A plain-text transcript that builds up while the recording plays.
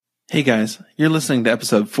Hey guys, you're listening to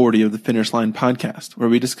episode 40 of the Finish Line podcast, where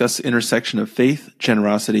we discuss the intersection of faith,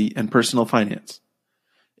 generosity, and personal finance.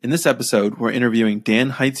 In this episode, we're interviewing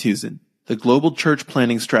Dan Hitzhusen, the global church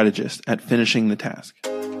planning strategist at Finishing the Task.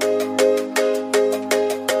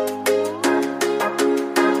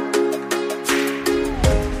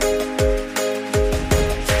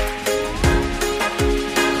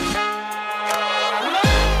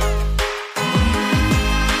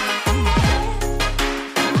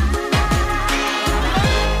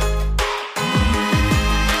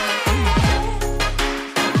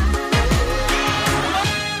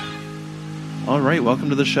 All right, welcome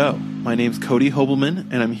to the show. My name's Cody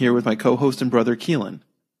Hobelman, and I'm here with my co-host and brother, Keelan.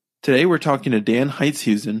 Today, we're talking to Dan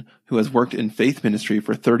Hitzhusen, who has worked in faith ministry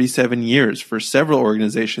for 37 years for several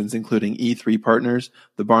organizations, including E3 Partners,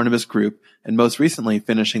 the Barnabas Group, and most recently,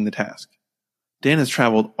 Finishing the Task. Dan has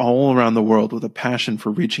traveled all around the world with a passion for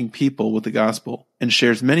reaching people with the gospel and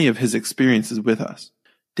shares many of his experiences with us.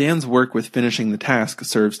 Dan's work with Finishing the Task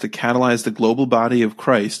serves to catalyze the global body of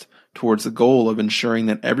Christ towards the goal of ensuring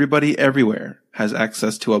that everybody everywhere has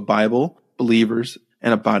access to a Bible, believers,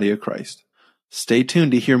 and a body of Christ. Stay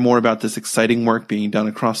tuned to hear more about this exciting work being done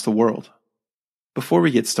across the world. Before we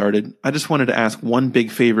get started, I just wanted to ask one big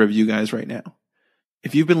favor of you guys right now.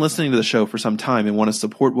 If you've been listening to the show for some time and want to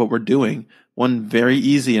support what we're doing, one very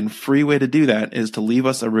easy and free way to do that is to leave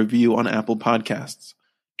us a review on Apple Podcasts.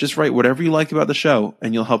 Just write whatever you like about the show,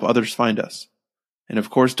 and you'll help others find us. And of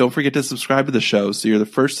course, don't forget to subscribe to the show so you're the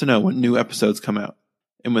first to know when new episodes come out.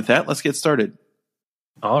 And with that, let's get started.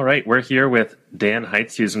 All right, we're here with Dan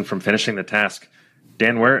Hitzhusen from Finishing the Task.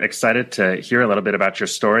 Dan, we're excited to hear a little bit about your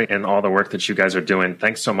story and all the work that you guys are doing.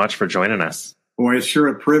 Thanks so much for joining us. Boy, it's sure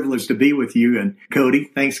a privilege to be with you. And Cody,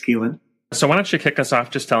 thanks, Keelan. So why don't you kick us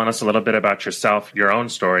off just telling us a little bit about yourself, your own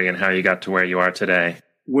story, and how you got to where you are today.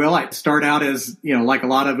 Well, I start out as, like a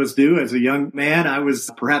lot of us do, as a young man. I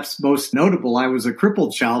was perhaps most notable. I was a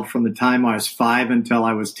crippled child from the time I was 5 until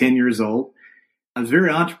I was 10 years old. I was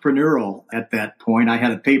very entrepreneurial at that point. I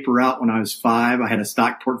had a paper route when I was 5. I had a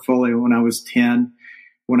stock portfolio when I was 10.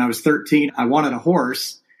 When I was 13, I wanted a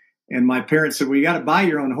horse. And my parents said, well, you got to buy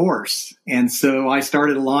your own horse. And so I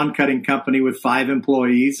started a lawn cutting company with 5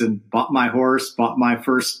 employees and bought my horse, bought my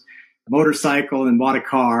first motorcycle, and bought a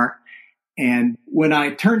car. And when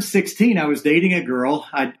I turned 16, I was dating a girl.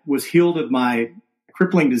 I was healed of my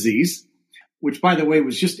crippling disease, which, by the way,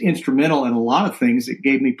 was just instrumental in a lot of things. It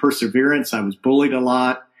gave me perseverance. I was bullied a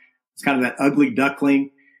lot. It's kind of that ugly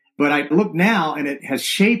duckling. But I look now, and it has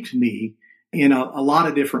shaped me in a lot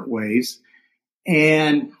of different ways.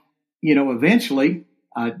 And, eventually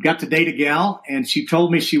I got to date a gal, and she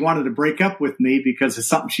told me she wanted to break up with me because of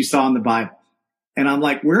something she saw in the Bible. And I'm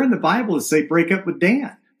like, where in the Bible does it say break up with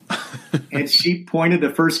Dan? And she pointed to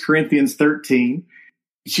 1 Corinthians 13.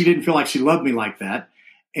 She didn't feel like she loved me like that.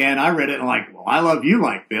 And I read it and I'm like, well, I love you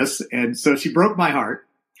like this. And so she broke my heart.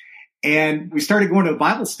 And we started going to a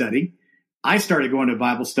Bible study. I started going to a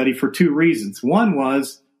Bible study for 2 reasons. One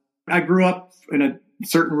was I grew up in a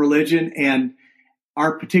certain religion, and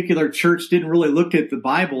our particular church didn't really look at the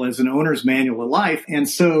Bible as an owner's manual of life. And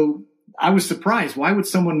so I was surprised. Why would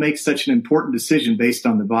someone make such an important decision based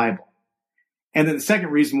on the Bible? And then the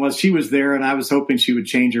second reason was she was there, and I was hoping she would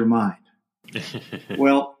change her mind.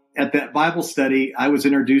 Well, at that Bible study, I was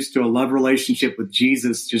introduced to a love relationship with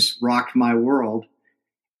Jesus, just rocked my world.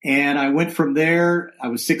 And I went from there. I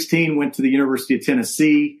was 16, went to the University of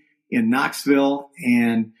Tennessee in Knoxville.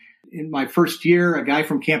 And in my first year, a guy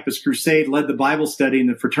from Campus Crusade led the Bible study in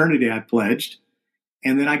the fraternity I pledged.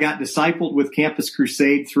 And then I got discipled with Campus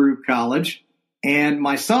Crusade through college. And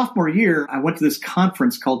my sophomore year, I went to this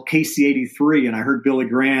conference called KC83, and I heard Billy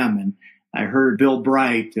Graham, and I heard Bill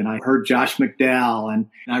Bright, and I heard Josh McDowell, and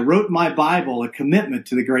I wrote in my Bible a commitment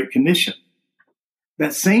to the Great Commission.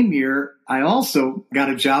 That same year, I also got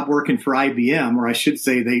a job working for IBM, or I should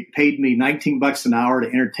say they paid me $19 an hour to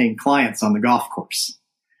entertain clients on the golf course.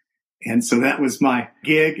 And so that was my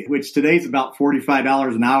gig, which today's about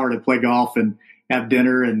 $45 an hour to play golf and have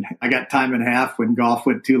dinner, and I got time and a half when golf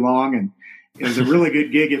went too long, and it was a really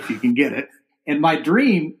good gig if you can get it. And my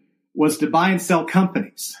dream was to buy and sell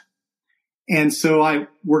companies. And so I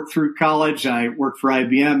worked through college. I worked for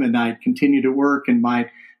IBM, and I continued to work. And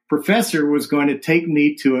my professor was going to take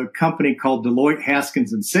me to a company called Deloitte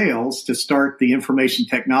Haskins and Sales to start the information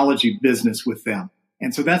technology business with them.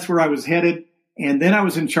 And so that's where I was headed. And then I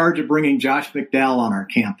was in charge of bringing Josh McDowell on our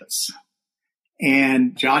campus.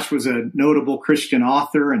 And Josh was a notable Christian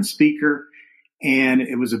author and speaker. And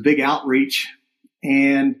it was a big outreach.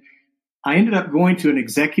 And I ended up going to an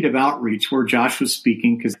executive outreach where Josh was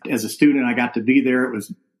speaking, because as a student, I got to be there. It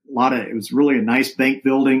was really a nice bank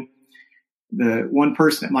building. The one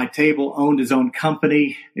person at my table owned his own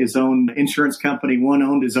company, his own insurance company. One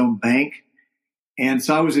owned his own bank. And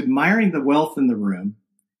so I was admiring the wealth in the room.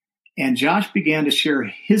 And Josh began to share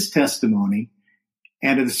his testimony.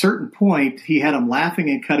 And at a certain point, he had him laughing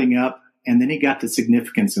and cutting up. And then he got to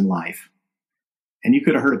significance in life. And you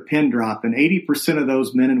could have heard a pin drop. And 80% of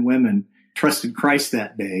those men and women trusted Christ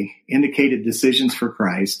that day, indicated decisions for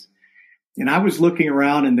Christ. And I was looking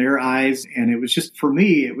around in their eyes, and it was just, for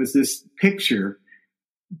me, it was this picture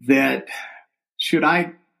that should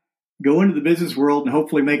I go into the business world and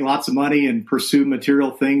hopefully make lots of money and pursue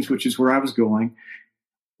material things, which is where I was going,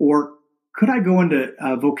 or could I go into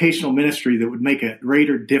a vocational ministry that would make a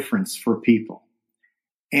greater difference for people?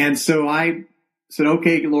 And so I said,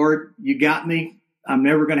 okay, Lord, you got me. I'm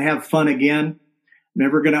never going to have fun again.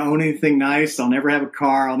 Never going to own anything nice. I'll never have a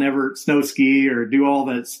car. I'll never snow ski or do all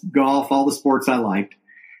the golf, all the sports I liked.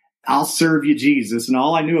 I'll serve you, Jesus. And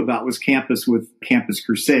all I knew about was campus with Campus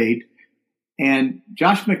Crusade. And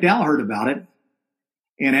Josh McDowell heard about it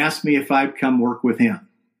and asked me if I'd come work with him.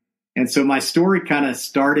 And so my story kind of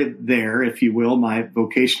started there, if you will, my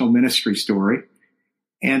vocational ministry story.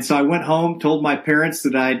 And so I went home, told my parents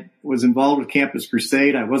that I was involved with Campus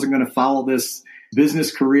Crusade. I wasn't going to follow this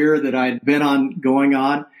business career that I'd been on going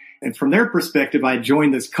on. And from their perspective, I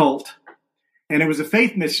joined this cult, and it was a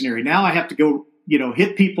faith missionary. Now I have to go,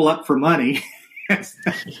 hit people up for money.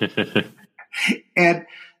 And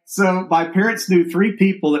so my parents knew 3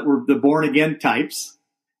 people that were the born again types,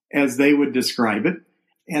 as they would describe it.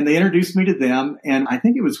 And they introduced me to them. And I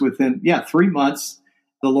think it was within, 3 months,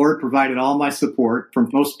 the Lord provided all my support from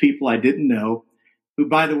most people I didn't know, who,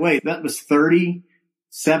 by the way, that was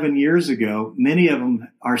 37 years ago. Many of them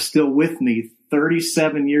are still with me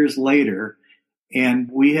 37 years later. And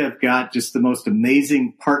we have got just the most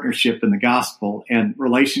amazing partnership in the gospel and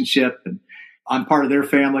relationship. And I'm part of their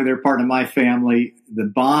family. They're part of my family. The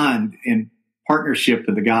bond and partnership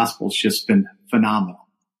of the gospel has just been phenomenal.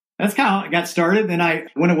 That's kind of how I got started. Then I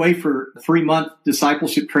went away for a 3-month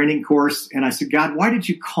discipleship training course. And I said, God, why did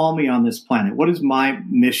you call me on this planet? What is my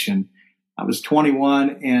mission? I was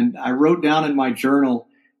 21, and I wrote down in my journal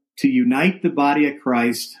to unite the body of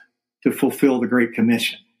Christ to fulfill the Great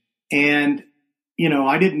Commission. And,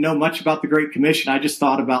 I didn't know much about the Great Commission. I just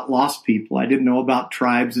thought about lost people. I didn't know about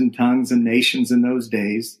tribes and tongues and nations in those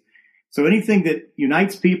days. So anything that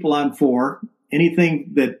unites people, I'm for.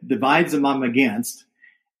 Anything that divides them, I'm against.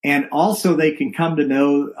 And also they can come to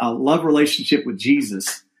know a love relationship with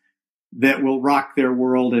Jesus that will rock their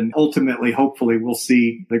world, and ultimately, hopefully, we'll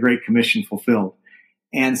see the Great Commission fulfilled.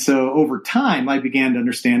 And so over time, I began to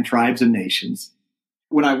understand tribes and nations.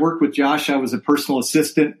 When I worked with Josh, I was a personal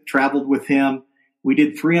assistant, traveled with him. We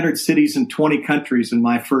did 300 cities in 20 countries in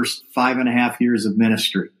my first 5.5 years of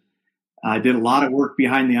ministry. I did a lot of work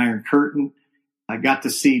behind the Iron Curtain. I got to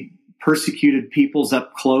see persecuted peoples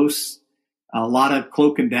up close. A lot of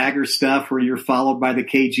cloak and dagger stuff where you're followed by the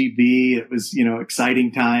KGB. It was,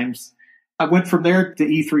 exciting times. I went from there to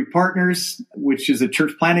E3 Partners, which is a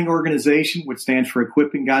church planting organization, which stands for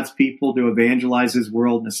equipping God's people to evangelize his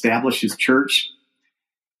world and establish his church.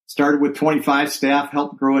 Started with 25 staff,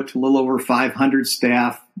 helped grow it to a little over 500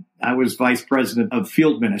 staff. I was vice president of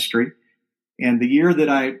field ministry. And the year that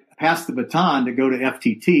I passed the baton to go to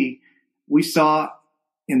FTT, we saw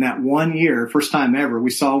in that 1 year, first time ever, we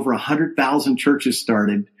saw over 100,000 churches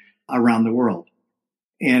started around the world.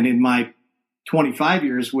 And in my 25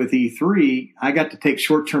 years with E3, I got to take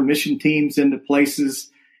short-term mission teams into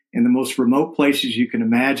places in the most remote places you can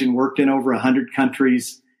imagine, worked in over 100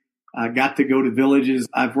 countries. I got to go to villages.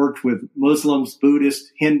 I've worked with Muslims,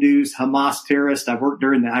 Buddhists, Hindus, Hamas terrorists. I've worked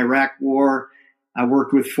during the Iraq War. I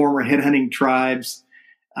worked with former headhunting tribes.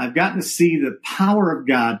 I've gotten to see the power of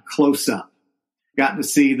God close up. Gotten to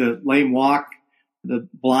see the lame walk, the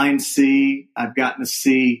blind see. I've gotten to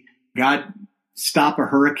see God stop a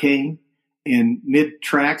hurricane in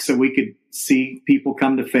mid-track so we could see people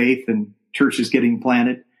come to faith and churches getting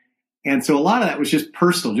planted. And so a lot of that was just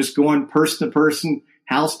personal, just going person to person,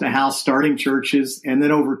 house to house, starting churches. And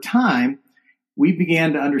then over time, we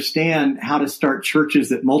began to understand how to start churches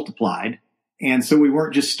that multiplied. And so we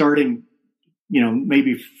weren't just starting,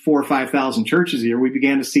 maybe 4,000 or 5,000 churches a year. We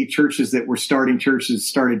began to see churches that were starting churches,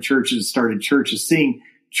 started churches, seeing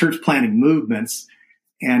church planting movements.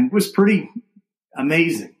 And it was pretty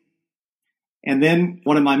amazing. And then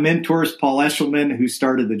one of my mentors, Paul Eshelman, who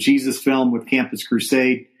started the Jesus Film with Campus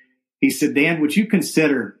Crusade, he said, Dan, would you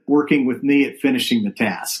consider working with me at Finishing the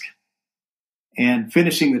Task? And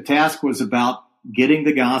Finishing the Task was about getting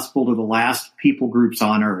the gospel to the last people groups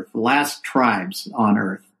on earth, the last tribes on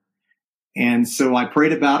earth. And so I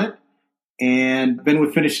prayed about it. and been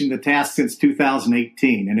with Finishing the Task since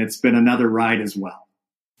 2018, and it's been another ride as well.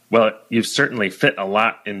 Well, you've certainly fit a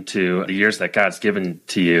lot into the years that God's given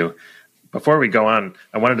to you. Before we go on,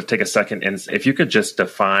 I wanted to take a second and if you could just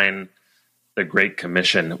define the Great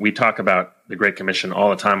Commission. We talk about the Great Commission all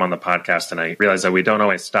the time on the podcast, and I realize that we don't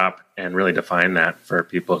always stop and really define that for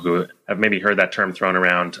people who have maybe heard that term thrown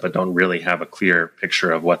around but don't really have a clear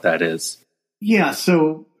picture of what that is. Yeah,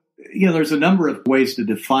 so there's a number of ways to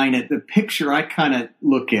define it. The picture I kind of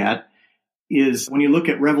look at is when you look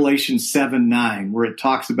at Revelation 7:9, where it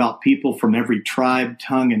talks about people from every tribe,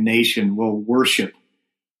 tongue, and nation will worship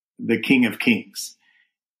the King of Kings.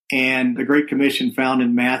 And the Great Commission found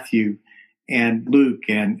in Matthew and Luke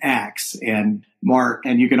and Acts and Mark,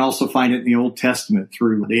 and you can also find it in the Old Testament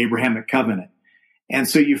through the Abrahamic covenant. And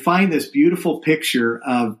so you find this beautiful picture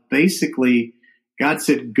of basically God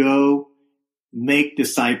said, go make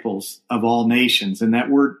disciples of all nations. And that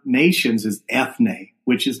word nations is ethne,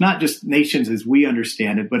 which is not just nations as we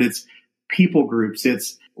understand it, but it's people groups,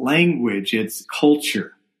 it's language, it's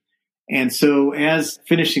culture. And so as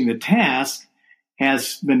Finishing the Task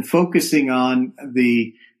has been focusing on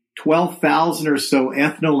the 12,000 or so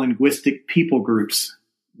ethno-linguistic people groups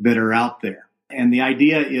that are out there. And the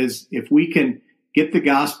idea is if we can get the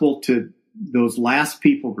gospel to those last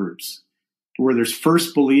people groups, where there's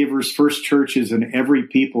first believers, first churches in every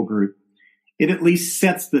people group, it at least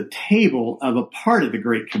sets the table of a part of the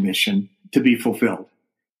Great Commission to be fulfilled.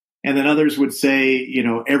 And then others would say,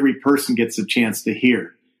 every person gets a chance to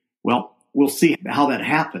hear. Well, we'll see how that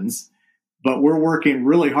happens, but we're working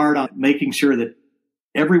really hard on making sure that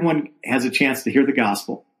everyone has a chance to hear the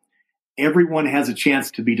gospel. Everyone has a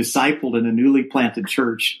chance to be discipled in a newly planted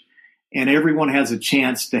church. And everyone has a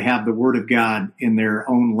chance to have the Word of God in their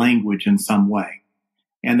own language in some way.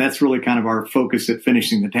 And that's really kind of our focus at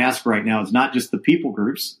Finishing the Task right now. It's not just the people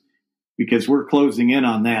groups, because we're closing in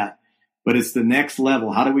on that, but it's the next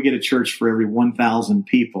level. How do we get a church for every 1,000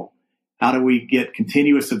 people? How do we get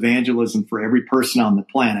continuous evangelism for every person on the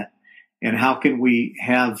planet? And how can we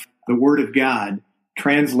have the Word of God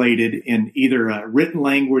translated in either a written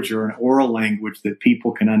language or an oral language that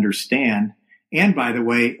people can understand? And by the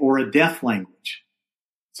way, or a deaf language,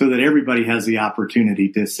 so that everybody has the opportunity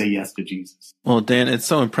to say yes to Jesus. Well, Dan, it's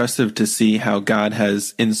so impressive to see how God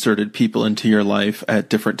has inserted people into your life at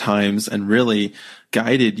different times and really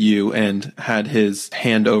guided you and had his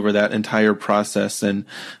hand over that entire process. And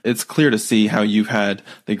it's clear to see how you've had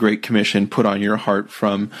the Great Commission put on your heart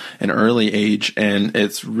from an early age, and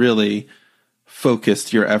it's really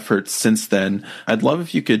focused your efforts since then. I'd love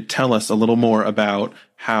if you could tell us a little more about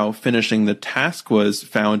how Finishing the Task was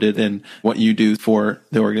founded and what you do for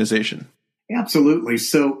the organization. Absolutely.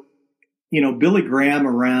 So, Billy Graham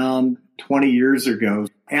around 20 years ago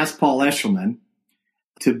asked Paul Eshelman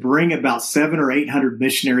to bring about 700 or 800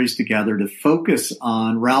 missionaries together to focus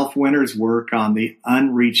on Ralph Winter's work on the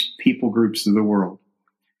unreached people groups of the world.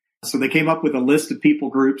 So they came up with a list of people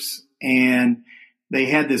groups, and they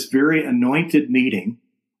had this very anointed meeting,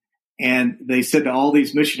 and they said to all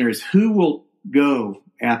these missionaries, who will go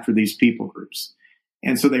after these people groups?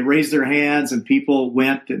 And so they raised their hands, and people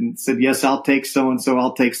went and said, yes, I'll take so-and-so,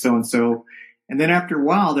 I'll take so-and-so. And then after a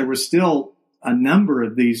while, there was still a number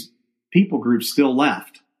of these people groups still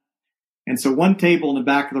left. And so one table in the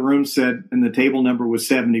back of the room said, and the table number was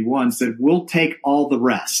 71, said, we'll take all the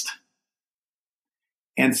rest.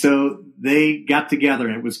 And so they got together,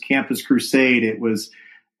 and it was Campus Crusade. It was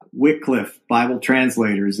Wycliffe Bible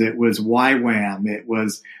Translators. It was YWAM. It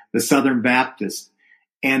was the Southern Baptist.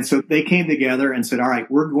 And so they came together and said, all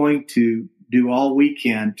right, we're going to do all we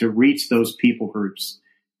can to reach those people groups.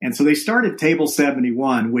 And so they started Table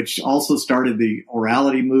 71, which also started the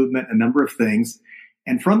orality movement, a number of things.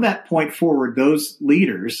 And from that point forward, those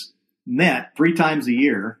leaders met 3 times a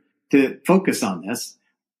year to focus on this.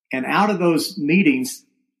 And out of those meetings,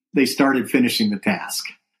 they started Finishing the Task.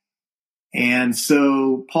 And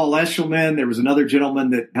so Paul Eshelman, there was another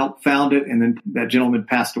gentleman that helped found it, and then that gentleman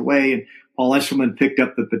passed away, and Paul Eshelman picked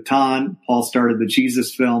up the baton. Paul started the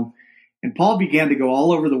Jesus Film, and Paul began to go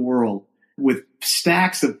all over the world with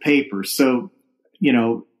stacks of papers. So,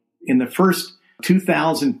 in the first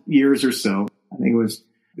 2,000 years or so, I think it was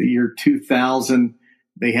the year 2000,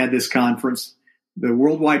 they had this conference. The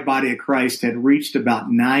worldwide body of Christ had reached about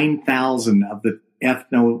 9,000 of the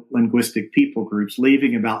ethno-linguistic people groups,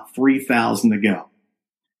 leaving about 3,000 to go.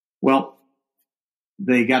 Well,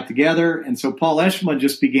 they got together, and so Paul Eshelman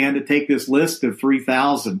just began to take this list of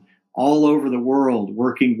 3,000 all over the world,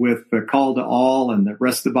 working with the Call to All and the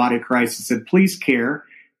rest of the body of Christ, and said, please care,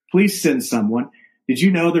 please send someone. Did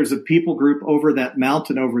you know there's a people group over that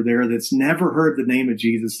mountain over there that's never heard the name of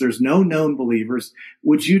Jesus? There's no known believers.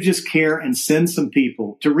 Would you just care and send some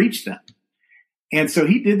people to reach them? And so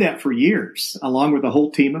he did that for years, along with a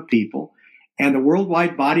whole team of people. And the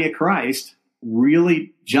worldwide body of Christ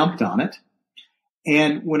really jumped on it.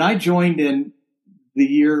 And when I joined in the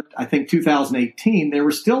year, I think 2018, there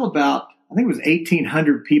were still about, I think it was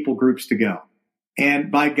 1,800 people groups to go.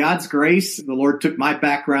 And by God's grace, the Lord took my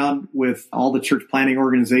background with all the church planting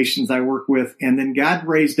organizations I work with. And then God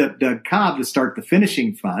raised up Doug Cobb to start the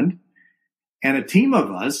Finishing Fund. And a team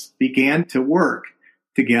of us began to work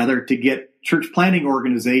together to get church planting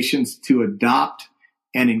organizations to adopt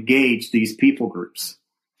and engage these people groups.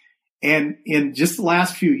 And in just the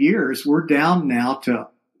last few years, we're down now to a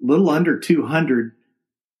little under 200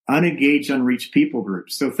 unengaged, unreached people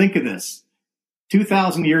groups. So think of this,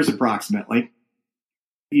 2,000 years approximately,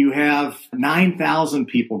 you have 9,000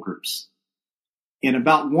 people groups. In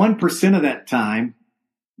about 1% of that time,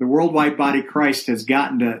 the worldwide body of Christ has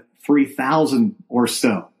gotten to 3,000 or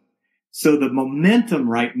so. So the momentum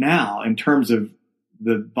right now in terms of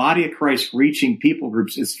the body of Christ reaching people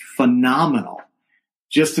groups is phenomenal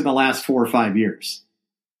just in the last 4 or 5 years.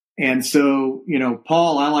 And so,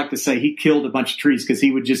 Paul, I like to say he killed a bunch of trees because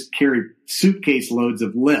he would just carry suitcase loads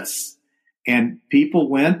of lists. And people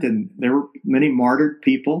went, and there were many martyred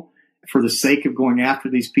people for the sake of going after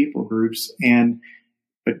these people groups.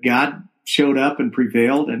 But God showed up and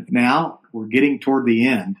prevailed. And now we're getting toward the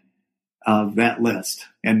end of that list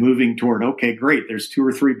and moving toward, okay, great. There's 2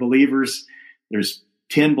 or 3 believers. There's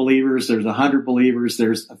 10 believers. There's 100 believers.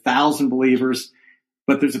 There's 1,000 believers.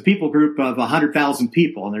 But there's a people group of 100,000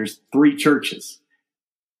 people, and there's 3 churches.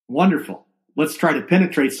 Wonderful. Let's try to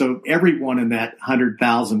penetrate so everyone in that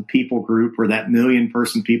 100,000 people group or that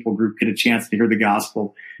 1,000,000-person people group get a chance to hear the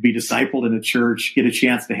gospel, be discipled in a church, get a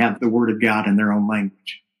chance to have the word of God in their own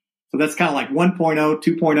language. So that's kind of like 1.0,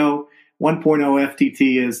 2.0. 1.0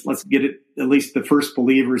 FTT is let's get it, at least the first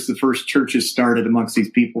believers, the first churches started amongst these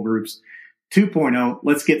people groups. 2.0,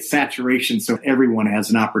 let's get saturation so everyone has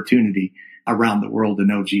an opportunity around the world to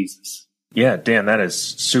know Jesus. Yeah, Dan, that is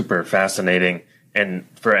super fascinating. And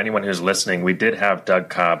for anyone who's listening, we did have Doug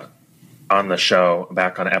Cobb on the show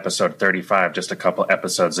back on episode 35, just a couple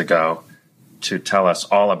episodes ago, to tell us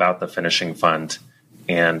all about the Finishing Fund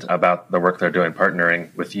and about the work they're doing,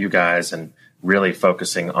 partnering with you guys and really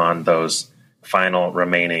focusing on those final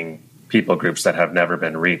remaining people groups that have never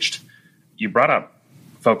been reached. You brought up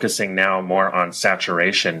focusing now more on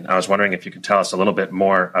saturation. I was wondering if you could tell us a little bit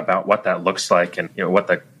more about what that looks like and what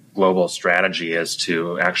the global strategy is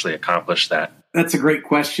to actually accomplish that. That's a great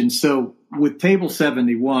question. So with Table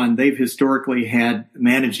 71, they've historically had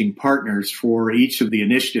managing partners for each of the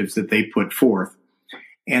initiatives that they put forth.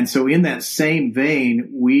 And so in that same vein,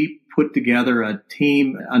 we put together a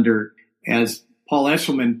team as Paul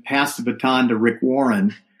Eshelman passed the baton to Rick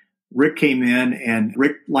Warren. Rick came in, and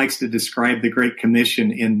Rick likes to describe the Great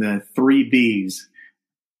Commission in the 3 B's: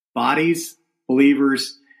 bodies,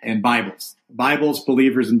 believers, and Bibles. Bibles,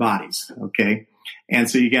 believers, and bodies. Okay. And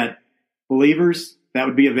so you got believers, that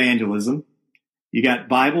would be evangelism. You got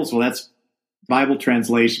Bibles, well, that's Bible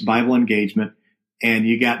translation, Bible engagement. And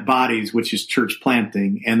you got bodies, which is church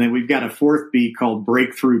planting. And then we've got a 4th B called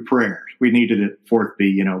breakthrough prayer. We needed a 4th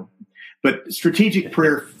B, but strategic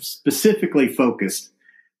prayer specifically focused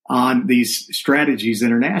on these strategies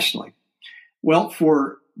internationally. Well,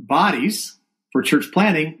 for bodies, for church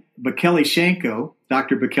planting,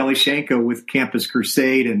 Dr. Bekele Shanko with Campus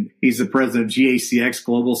Crusade, and he's the president of GACX,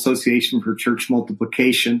 Global Association for Church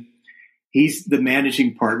Multiplication. He's the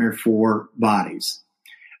managing partner for bodies.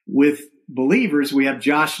 With believers, we have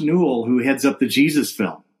Josh Newell, who heads up the Jesus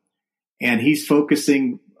Film, and he's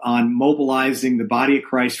focusing on mobilizing the body of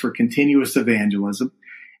Christ for continuous evangelism.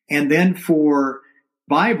 And then for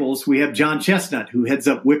Bibles, we have John Chestnut, who heads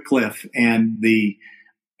up Wycliffe and the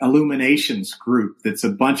Illuminations group. That's a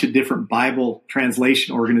bunch of different Bible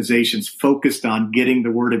translation organizations focused on getting the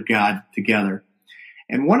Word of God together.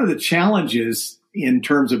 And one of the challenges in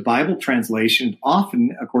terms of Bible translation,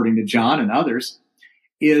 often, according to John and others,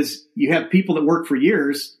 is you have people that work for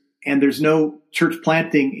years and there's no church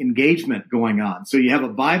planting engagement going on. So you have a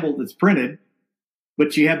Bible that's printed,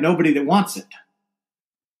 but you have nobody that wants it.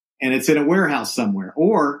 And it's in a warehouse somewhere.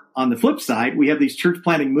 Or on the flip side, we have these church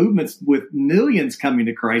planting movements with millions coming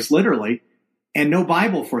to Christ, literally, and no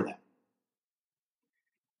Bible for them.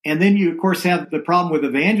 And then you, of course, have the problem with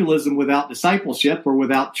evangelism without discipleship or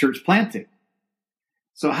without church planting.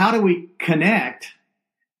 So how do we connect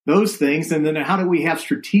those things? And then how do we have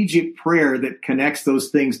strategic prayer that connects those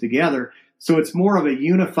things together? So it's more of a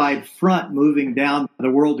unified front moving down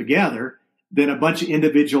the world together than a bunch of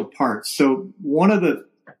individual parts. So one of the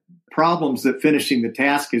problems that finishing the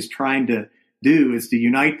task is trying to do is to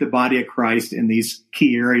unite the body of Christ in these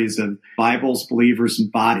key areas of Bibles, believers,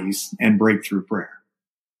 and bodies, and breakthrough prayer.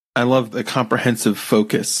 I love the comprehensive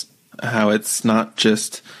focus, how it's not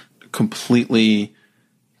just completely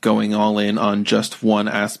going all in on just one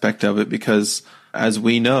aspect of it, because as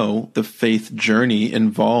we know, the faith journey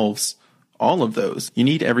involves all of those. You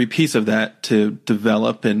need every piece of that to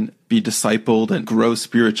develop and be discipled and grow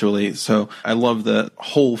spiritually. So I love the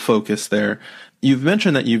whole focus there. You've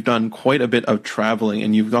mentioned that you've done quite a bit of traveling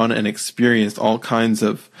and you've gone and experienced all kinds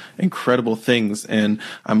of incredible things. And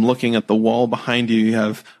I'm looking at the wall behind you. You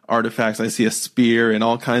have artifacts. I see a spear and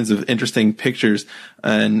all kinds of interesting pictures.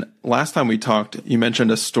 And last time we talked, you mentioned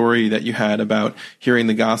a story that you had about hearing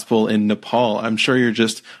the gospel in Nepal. I'm sure you're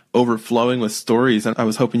just overflowing with stories, and I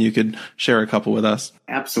was hoping you could share a couple with us.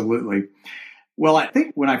 Absolutely. Well, I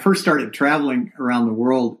think when I first started traveling around the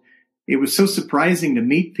world, it was so surprising to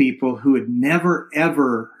meet people who had never,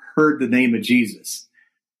 ever heard the name of Jesus.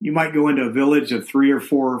 You might go into a village of 300 or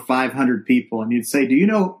 400 or 500 people, and you'd say, "Do you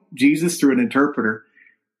know Jesus?" through an interpreter.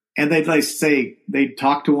 And they'd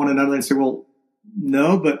talk to one another and say, "Well,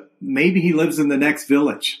 no, but maybe he lives in the next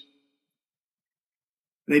village."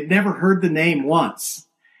 They'd never heard the name once.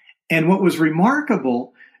 And what was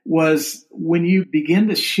remarkable was when you begin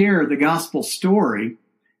to share the gospel story,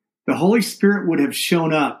 the Holy Spirit would have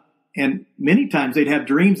shown up. And many times they'd have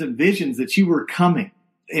dreams and visions that you were coming.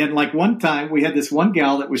 And like one time we had this one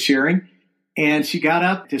gal that was sharing, and she got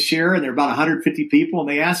up to share, and there were about 150 people, and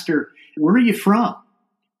they asked her, "Where are you from?"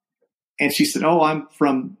 And she said, "Oh, I'm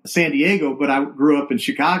from San Diego, but I grew up in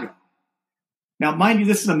Chicago." Now, mind you,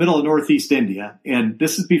 this is the middle of Northeast India, and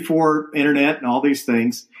this is before internet and all these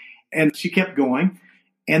things. And she kept going.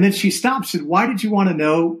 And then she stopped. She said, "Why did you want to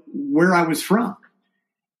know where I was from?"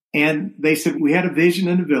 And they said, "We had a vision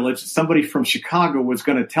in the village. Somebody from Chicago was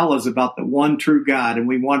going to tell us about the one true God, and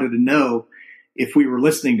we wanted to know if we were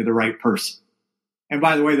listening to the right person." And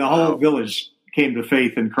by the way, the whole village came to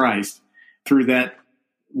faith in Christ through that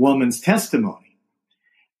woman's testimony.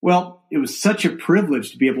 Well, it was such a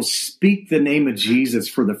privilege to be able to speak the name of Jesus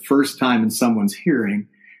for the first time in someone's hearing,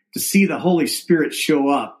 to see the Holy Spirit show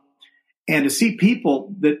up, and to see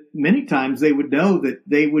people that many times they would know that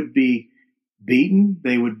they would be beaten,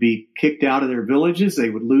 they would be kicked out of their villages,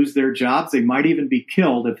 they would lose their jobs, they might even be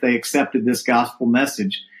killed if they accepted this gospel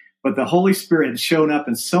message. But the Holy Spirit had shown up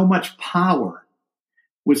in so much power,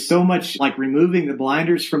 with so much like removing the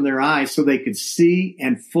blinders from their eyes so they could see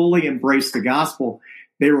and fully embrace the gospel.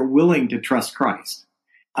 They were willing to trust Christ.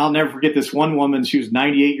 I'll never forget this one woman. She was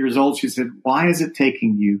 98 years old. She said, "Why is it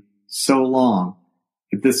taking you so long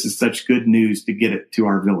if this is such good news to get it to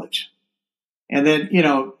our village?" And then,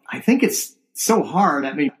 I think it's so hard.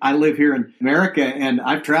 I mean, I live here in America, and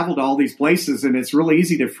I've traveled to all these places, and it's really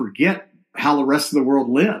easy to forget how the rest of the world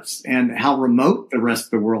lives and how remote the rest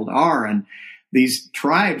of the world are. And these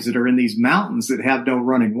tribes that are in these mountains that have no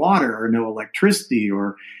running water or no electricity,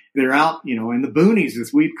 or they're out, in the boonies,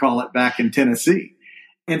 as we'd call it back in Tennessee.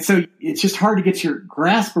 And so it's just hard to get your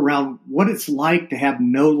grasp around what it's like to have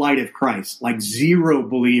no light of Christ, like zero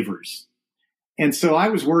believers. And so I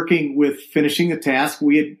was working with finishing the task.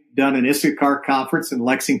 We had done an Issachar conference in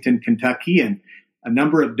Lexington, Kentucky, and a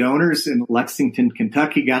number of donors in Lexington,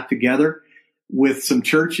 Kentucky got together with some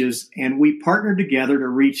churches, and we partnered together to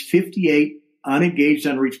reach 58 unengaged,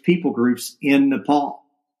 unreached people groups in Nepal.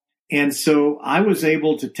 And so I was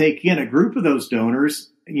able to take in a group of those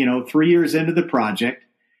donors, 3 years into the project,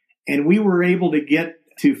 and we were able to get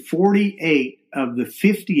to 48 of the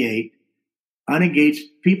 58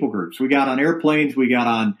 unengaged people groups. We got on airplanes, we got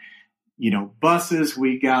on, buses,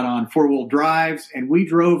 we got on four-wheel drives, and we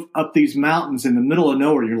drove up these mountains in the middle of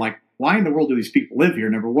nowhere. You're like, why in the world do these people live here,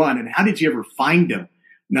 number one? And how did you ever find them,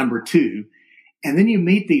 number two? And then you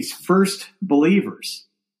meet these first believers.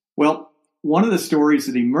 Well, one of the stories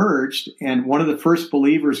that emerged, and one of the first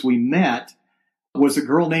believers we met was a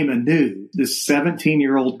girl named Anu, this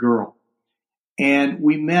 17-year-old girl. And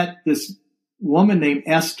we met this woman named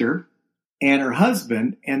Esther and her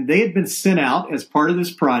husband, and they had been sent out as part of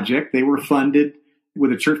this project. They were funded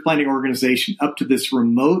with a church planting organization up to this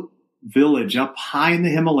remote village up high in the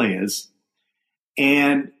Himalayas.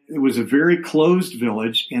 And it was a very closed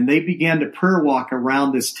village, and they began to prayer walk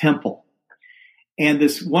around this temple. And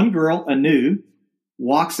this one girl, Anu,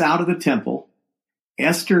 walks out of the temple.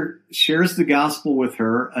 Esther shares the gospel with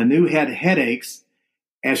her. Anu had headaches.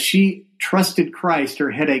 As she trusted Christ, her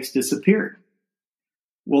headaches disappeared.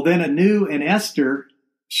 Well, then Anu and Esther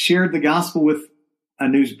shared the gospel with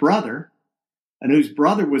Anu's brother. Anu's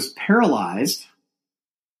brother was paralyzed,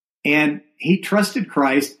 And he trusted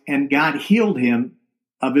Christ, and God healed him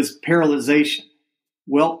of his paralyzation.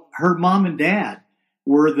 Well, her mom and dad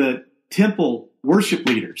were the temple worship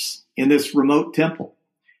leaders in this remote temple.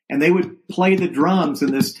 And they would play the drums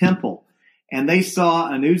in this temple. And they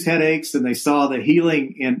saw Anu's headaches, and they saw the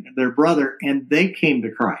healing in their brother, and they came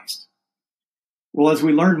to Christ. Well, as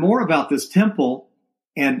we learn more about this temple,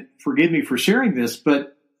 and forgive me for sharing this,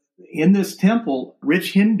 but in this temple,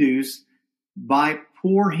 rich Hindus buy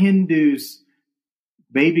poor Hindus'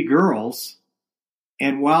 baby girls.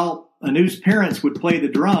 And while Anu's parents would play the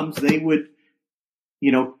drums, they would,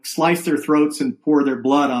 slice their throats and pour their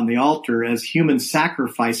blood on the altar as human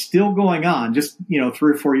sacrifice, still going on just, 3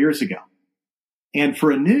 or 4 years ago. And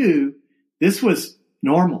for Anu, this was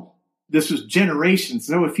normal. This was generations.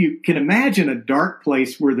 So if you can imagine a dark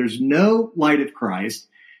place where there's no light of Christ,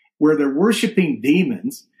 where they're worshiping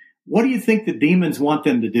demons, what do you think the demons want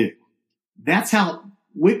them to do? That's how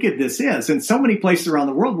wicked this is. In so many places around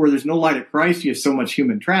the world where there's no light of Christ, you have so much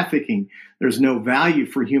human trafficking. There's no value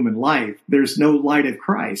for human life. There's no light of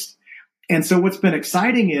Christ. And so what's been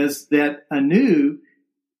exciting is that Anu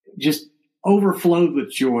just overflowed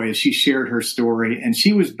with joy as she shared her story. And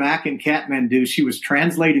she was back in Kathmandu. She was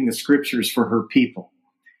translating the scriptures for her people.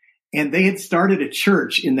 And they had started a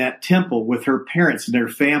church in that temple with her parents and their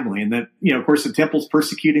family. And that, of course, the temple's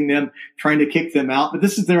persecuting them, trying to kick them out. But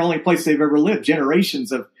this is their only place they've ever lived.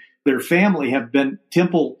 Generations of their family have been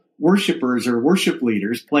temple worshipers or worship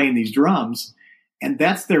leaders playing these drums. And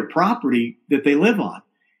that's their property that they live on.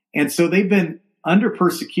 And so they've been under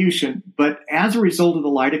persecution. But as a result of the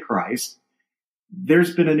light of Christ,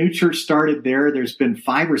 there's been a new church started there. There's been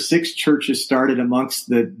 5 or 6 churches started amongst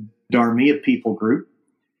the Dharmiya people group.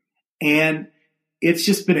 And it's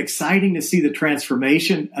just been exciting to see the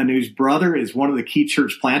transformation. Anu's brother is one of the key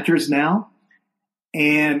church planters now.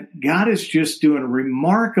 And God is just doing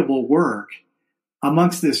remarkable work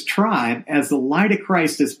amongst this tribe as the light of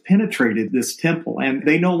Christ has penetrated this temple. And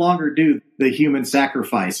they no longer do the human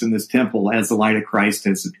sacrifice in this temple as the light of Christ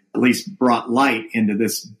has at least brought light into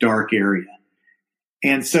this dark area.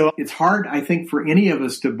 And so it's hard, I think, for any of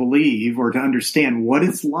us to believe or to understand what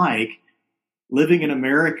it's like living in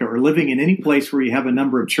America or living in any place where you have a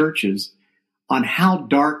number of churches on how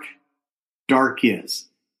dark is,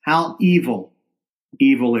 how evil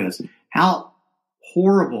is, how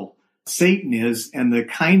horrible Satan is, and the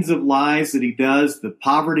kinds of lies that he does, the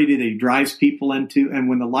poverty that he drives people into. And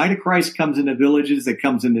when the light of Christ comes into villages, it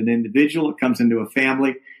comes into an individual, it comes into a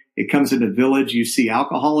family, it comes into a village, you see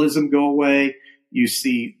alcoholism go away, you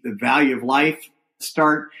see the value of life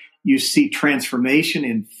start. You see transformation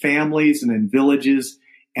in families and in villages,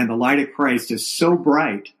 and the light of Christ is so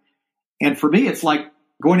bright. And for me, it's like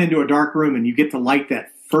going into a dark room and you get to light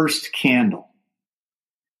that first candle.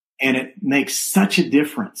 And it makes such a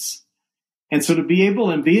difference. And so to be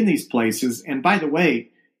able to be in these places, and by the way,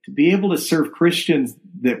 to be able to serve Christians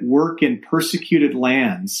that work in persecuted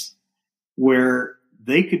lands where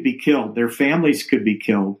they could be killed, their families could be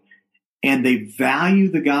killed, and they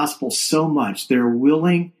value the gospel so much, they're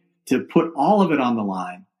willing to put all of it on the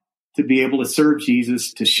line to be able to serve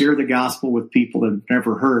Jesus, to share the gospel with people that have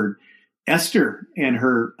never heard. Esther and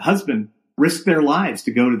her husband risked their lives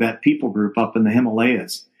to go to that people group up in the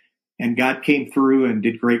Himalayas. And God came through and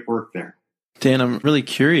did great work there. Dan, I'm really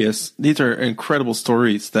curious. These are incredible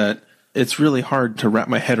stories that it's really hard to wrap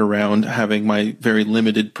my head around, having my very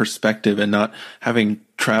limited perspective and not having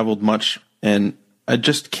traveled much. And I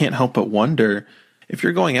just can't help but wonder, if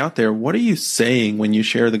you're going out there, what are you saying when you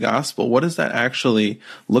share the gospel? What does that actually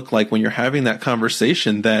look like when you're having that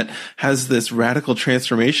conversation that has this radical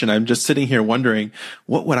transformation? I'm just sitting here wondering,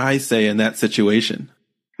 what would I say in that situation?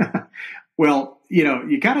 Well,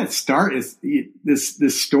 you got to start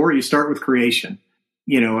this story. You start with creation,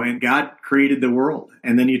 and God created the world.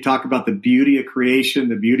 And then you talk about the beauty of creation,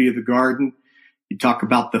 the beauty of the garden. You talk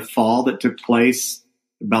about the fall that took place,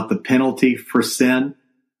 about the penalty for sin,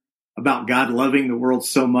 about God loving the world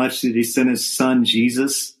so much that he sent his son,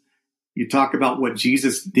 Jesus. You talk about what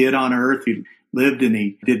Jesus did on earth. He lived and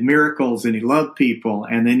he did miracles and he loved people.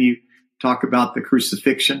 And then you talk about the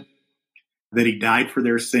crucifixion, that he died for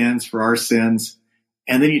their sins, for our sins.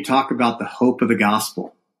 And then you talk about the hope of the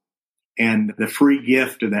gospel and the free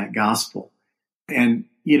gift of that gospel. And,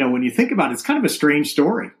 when you think about it, it's kind of a strange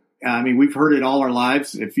story. I mean, we've heard it all our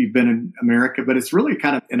lives if you've been in America, but it's really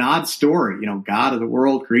kind of an odd story. God of the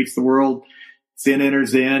world creates the world, sin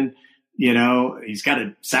enters in, he's got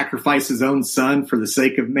to sacrifice his own son for the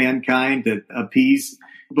sake of mankind to appease.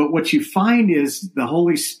 But what you find is the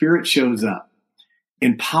Holy Spirit shows up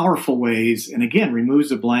in powerful ways and again, removes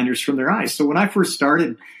the blinders from their eyes. So when I first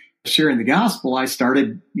started sharing the gospel, I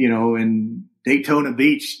started, in Daytona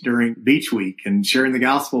Beach during Beach Week and sharing the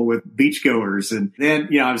gospel with beachgoers. And then,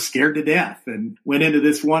 I was scared to death and went into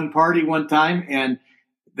this one party one time, and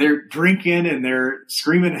they're drinking and they're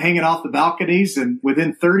screaming, hanging off the balconies. And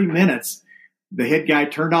within 30 minutes, the head guy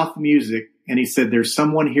turned off the music and he said, "There's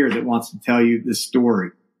someone here that wants to tell you this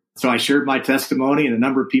story." So I shared my testimony, and a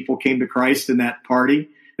number of people came to Christ in that party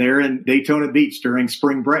there in Daytona Beach during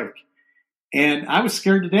spring break. And I was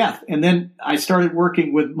scared to death. And then I started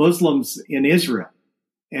working with Muslims in Israel.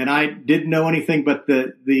 And I didn't know anything but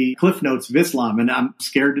the cliff notes of Islam. And I'm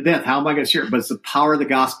scared to death. How am I going to share it? But it's the power of the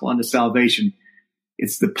gospel unto salvation.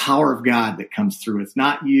 It's the power of God that comes through. It's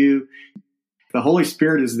not you. The Holy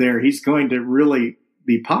Spirit is there. He's going to really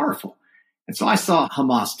be powerful. And so I saw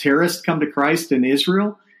Hamas terrorists come to Christ in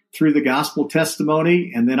Israel through the gospel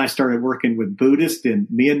testimony. And then I started working with Buddhists in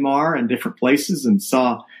Myanmar and different places and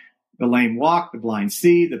saw the lame walk, the blind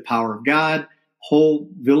see, the power of God, whole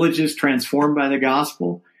villages transformed by the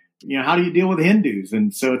gospel. How do you deal with Hindus?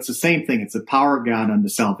 And so it's the same thing. It's the power of God unto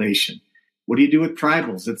salvation. What do you do with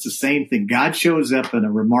tribals? It's the same thing. God shows up in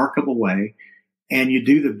a remarkable way, and you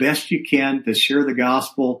do the best you can to share the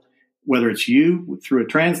gospel, whether it's you through a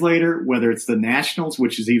translator, whether it's the nationals,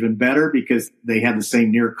 which is even better because they have the same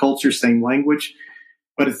near culture, same language,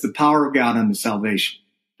 but it's the power of God unto salvation.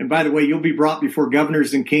 And by the way, you'll be brought before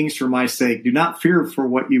governors and kings for my sake. Do not fear for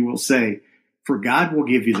what you will say, for God will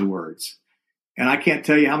give you the words. And I can't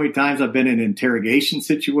tell you how many times I've been in interrogation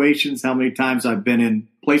situations, how many times I've been in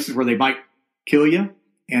places where they might kill you.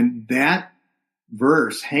 And that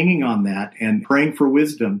verse, hanging on that and praying for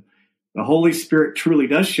wisdom, the Holy Spirit truly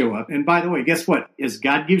does show up. And by the way, guess what? As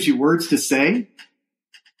God gives you words to say,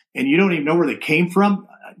 and you don't even know where they came from,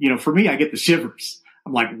 for me, I get the shivers.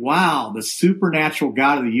 I'm like, wow, the supernatural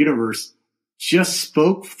God of the universe just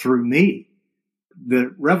spoke through me.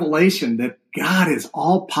 The revelation that God is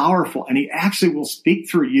all powerful and he actually will speak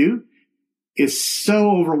through you is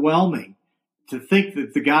so overwhelming. To think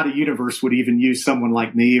that the God of the universe would even use someone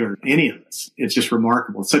like me or any of us. It's just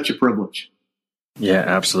remarkable. It's such a privilege. Yeah,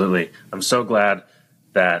 absolutely. I'm so glad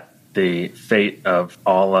that the fate of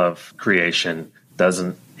all of creation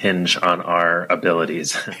doesn't hinge on our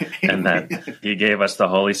abilities and that he gave us the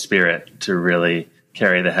Holy Spirit to really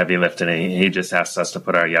carry the heavy lift, and he just asks us to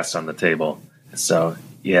put our yes on the table. So,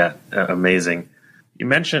 yeah, amazing. You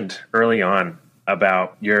mentioned early on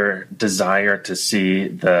about your desire to see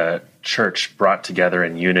the church brought together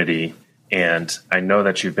in unity, and I know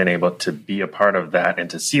that you've been able to be a part of that and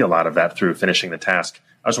to see a lot of that through finishing the task.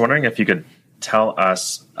 I was wondering if you could tell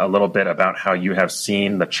us a little bit about how you have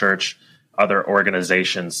seen the church, other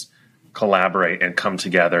organizations collaborate and come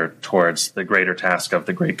together towards the greater task of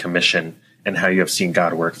the Great Commission, and how you have seen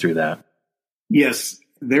God work through that. Yes,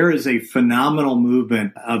 there is a phenomenal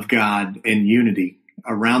movement of God and unity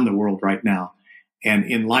around the world right now. And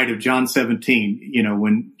in light of John 17,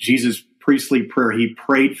 when Jesus' priestly prayer, he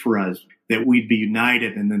prayed for us that we'd be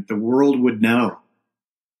united and that the world would know.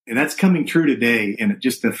 And that's coming true today in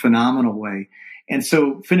just a phenomenal way. And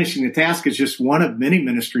so finishing the task is just one of many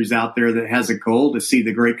ministries out there that has a goal to see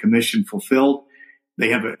the Great Commission fulfilled. They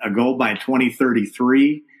have a goal by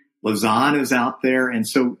 2033. Lausanne is out there. And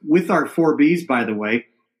so with our 4Bs, by the way,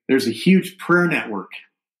 there's a huge prayer network,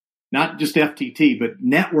 not just FTT, but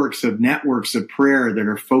networks of prayer that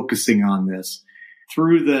are focusing on this.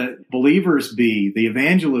 Through the Believers B, the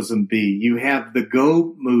Evangelism B, you have the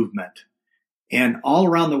Go movement. And all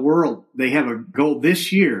around the world, they have a goal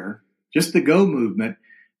this year, just the Go movement,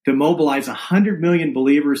 to mobilize 100 million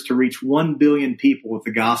believers to reach 1 billion people with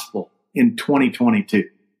the gospel in 2022.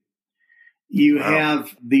 You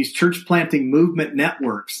have these church planting movement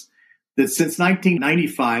networks that since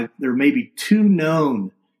 1995, there may be 2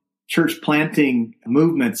 known church planting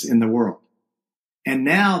movements in the world. And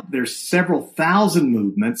now there's several thousand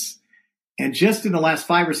movements. And just in the last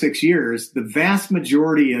 5 or 6 years, the vast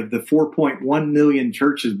majority of the 4.1 million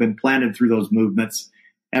churches been planted through those movements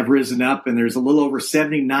have risen up. And there's a little over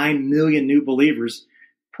 79 million new believers,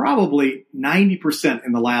 probably 90%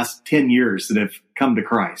 in the last 10 years that have come to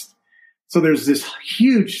Christ. So there's this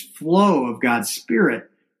huge flow of God's Spirit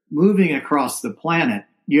moving across the planet.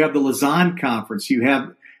 You have the Lausanne Conference. You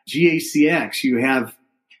have GACX. You have,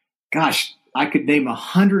 I could name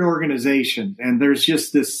 100 organizations. And there's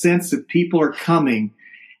just this sense that people are coming.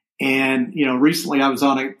 And, recently I was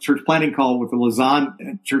on a church planning call with the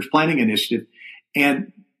Lausanne Church Planning Initiative.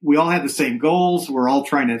 And we all have the same goals. We're all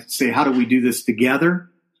trying to say, how do we do this together?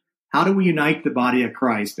 How do we unite the body of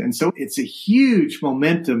Christ? And so it's a huge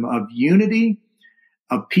momentum of unity,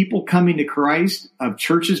 of people coming to Christ, of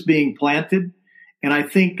churches being planted. And I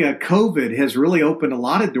think COVID has really opened a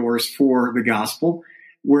lot of doors for the gospel,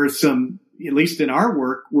 where some, at least in our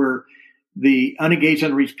work, where the unengaged,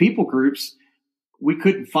 unreached people groups, we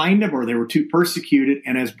couldn't find them or they were too persecuted.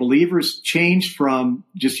 And as believers changed from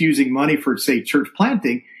just using money for, say, church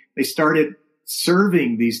planting, they started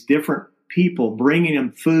serving these different people, bringing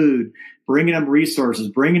them food, bringing them resources,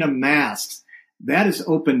 bringing them masks. That has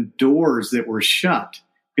opened doors that were shut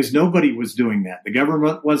because nobody was doing that. The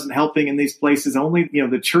government wasn't helping in these places. Only,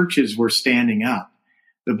 the churches were standing up.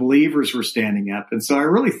 The believers were standing up. And so I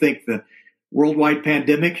really think the worldwide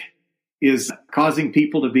pandemic is causing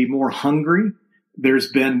people to be more hungry.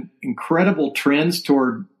 There's been incredible trends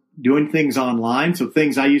toward doing things online. So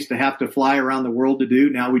things I used to have to fly around the world to do,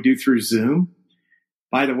 now we do through Zoom.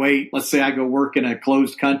 By the way, let's say I go work in a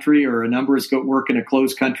closed country, or a number of us go work in a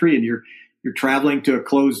closed country, and you're traveling to a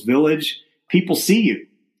closed village. People see you,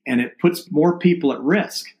 and it puts more people at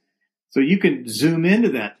risk. So you can zoom into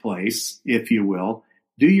that place, if you will,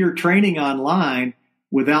 do your training online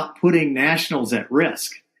without putting nationals at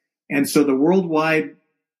risk. And so the worldwide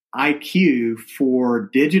IQ for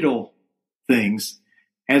digital things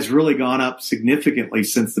has really gone up significantly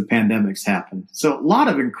since the pandemic's happened. So a lot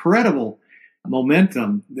of incredible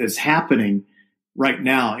momentum is happening right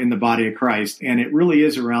now in the body of Christ. And it really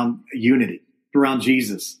is around unity, around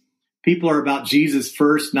Jesus. People are about Jesus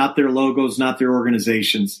first, not their logos, not their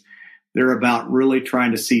organizations. They're about really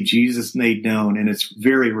trying to see Jesus made known. And it's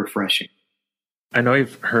very refreshing. I know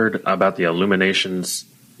you've heard about the Illuminations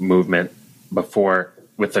movement before,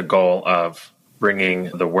 with the goal of bringing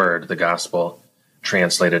the word, the gospel,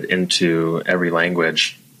 translated into every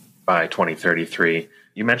language by 2033.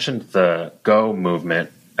 You mentioned the Go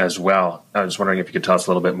movement as well. I was wondering if you could tell us a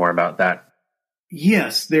little bit more about that.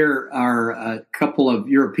 Yes, there are a couple of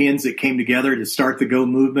Europeans that came together to start the Go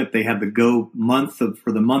movement. They have the Go month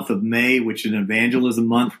for the month of May, which is an evangelism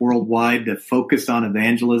month worldwide to focus on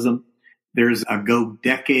evangelism. There's a Go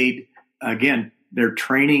decade. Again, they're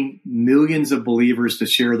training millions of believers to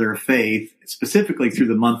share their faith, specifically through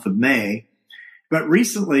the month of May. But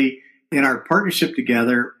recently, in our partnership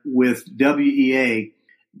together with WEA,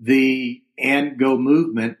 and Go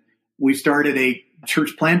movement, we started a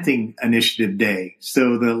church planting initiative day.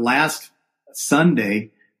 So the last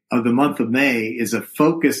Sunday of the month of May is a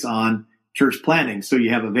focus on church planting. So you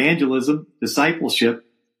have evangelism, discipleship,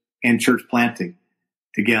 and church planting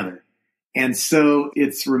together. And so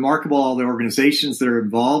it's remarkable, all the organizations that are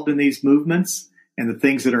involved in these movements and the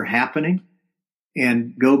things that are happening.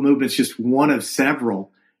 And Go movement's just one of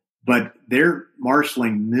several, but they're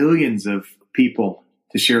marshaling millions of people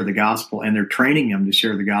to share the gospel, and they're training them to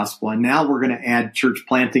share the gospel. And now we're going to add church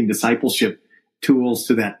planting discipleship tools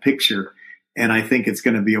to that picture. And I think it's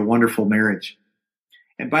going to be a wonderful marriage.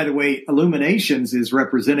 And by the way, Illuminations is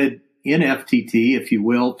represented in FTT, if you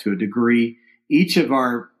will, to a degree. Each of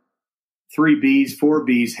our 3Bs,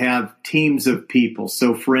 4Bs have teams of people.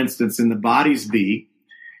 So for instance, in the Bodies B,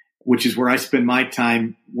 which is where I spend my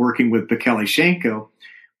time working with Bekele Shenko,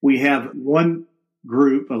 we have one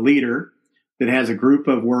group, a leader, that has a group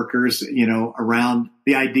of workers, around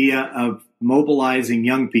the idea of mobilizing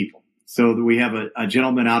young people. So that we have a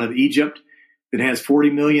gentleman out of Egypt that has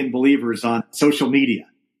 40 million believers on social media.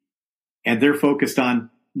 And they're focused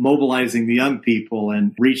on mobilizing the young people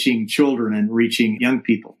and reaching children and reaching young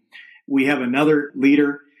people. We have another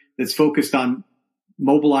leader that's focused on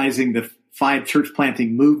mobilizing the 5 church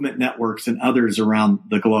planting movement networks and others around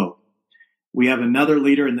the globe. We have another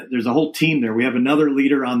leader, and there's a whole team there. We have another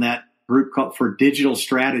leader on that group called for digital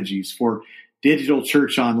strategies, for digital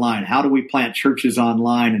church online. How do we plant churches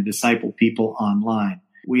online and disciple people online?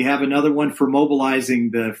 We have another one for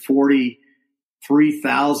mobilizing the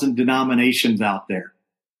 43,000 denominations out there.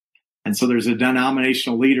 And so there's a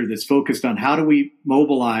denominational leader that's focused on how do we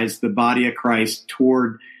mobilize the body of Christ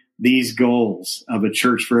toward these goals of a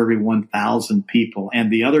church for every 1,000 people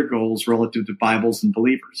and the other goals relative to Bibles and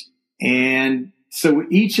believers. And so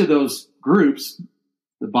each of those groups,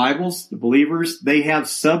 the Bibles, the believers, they have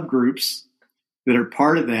subgroups that are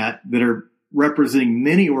part of that are representing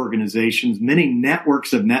many organizations, many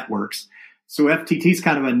networks of networks. So FTT is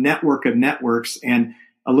kind of a network of networks, and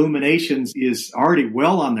Illuminations is already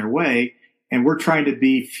well on their way. And we're trying to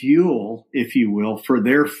be fuel, if you will, for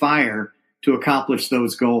their fire to accomplish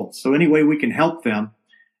those goals. So any way we can help them,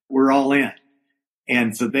 we're all in.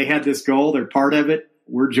 And so they had this goal. They're part of it.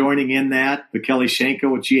 We're joining in that. Bekele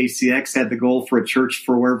Shenko with GACX had the goal for a church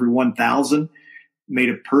for every 1,000. Made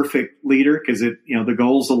a perfect leader because the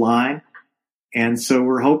goals align. And so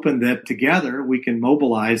we're hoping that together we can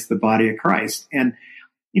mobilize the body of Christ. And,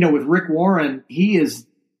 with Rick Warren, he is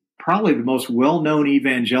probably the most well-known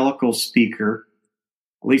evangelical speaker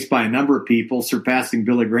at least by a number of people, surpassing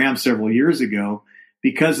Billy Graham several years ago,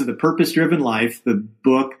 because of the Purpose-Driven Life, the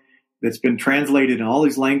book that's been translated in all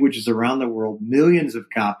these languages around the world, millions of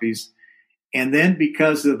copies, and then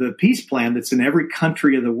because of the peace plan that's in every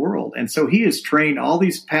country of the world. And so he has trained all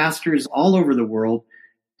these pastors all over the world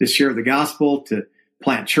to share the gospel, to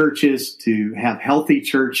plant churches, to have healthy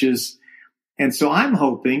churches. And so I'm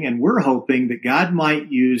hoping, and we're hoping, that God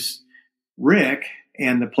might use Rick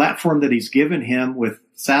and the platform that he's given him with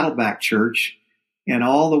Saddleback Church and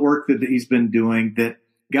all the work that he's been doing, that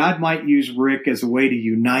God might use Rick as a way to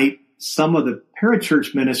unite some of the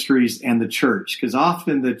parachurch ministries and the church, because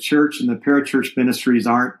often the church and the parachurch ministries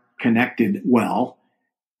aren't connected well,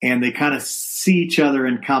 and they kind of see each other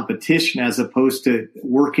in competition as opposed to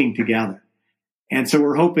working together. And so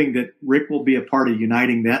we're hoping that Rick will be a part of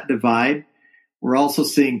uniting that divide. We're also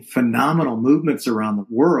seeing phenomenal movements around the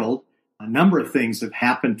world. A number of things have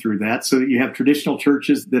happened through that. So you have traditional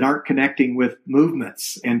churches that aren't connecting with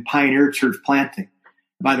movements and pioneer church planting.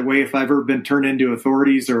 By the way, if I've ever been turned into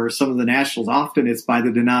authorities or some of the nationals, often it's by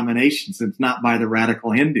the denominations. It's not by the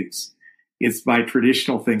radical Hindus. It's by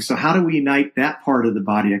traditional things. So how do we unite that part of the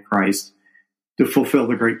body of Christ to fulfill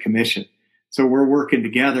the Great Commission? So we're working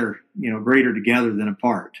together, greater together than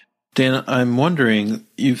apart. Dan, I'm wondering,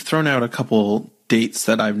 you've thrown out a couple dates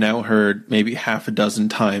that I've now heard maybe half a dozen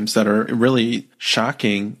times that are really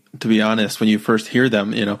shocking, to be honest, when you first hear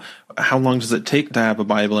them. How long does it take to have a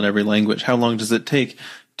Bible in every language? How long does it take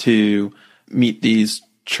to meet these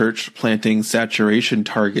church planting saturation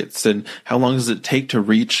targets? And how long does it take to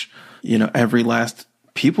reach, every last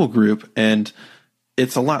people group? And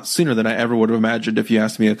it's a lot sooner than I ever would have imagined if you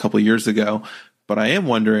asked me a couple of years ago. But I am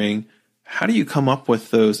wondering, how do you come up with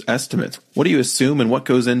those estimates? What do you assume and what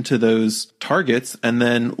goes into those targets? And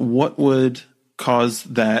then what would cause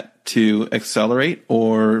that to accelerate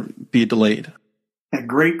or be delayed? A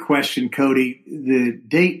great question, Cody. The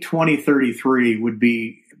date 2033 would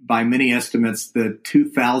be, by many estimates, the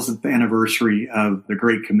 2000th anniversary of the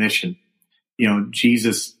Great Commission.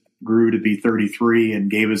 Jesus grew to be 33 and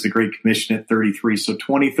gave us the Great Commission at 33. So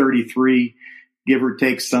 2033, give or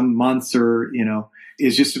take some months or,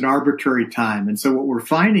 is just an arbitrary time. And so what we're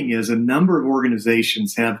finding is a number of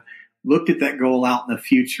organizations have looked at that goal out in the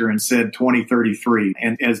future and said 2033,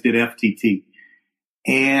 and as did FTT.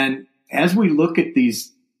 And as we look at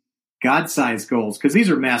these God-sized goals, because these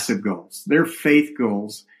are massive goals, they're faith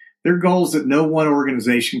goals, they're goals that no one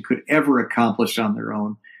organization could ever accomplish on their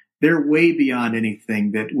own. They're way beyond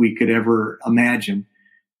anything that we could ever imagine.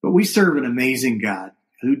 But we serve an amazing God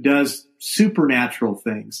who does supernatural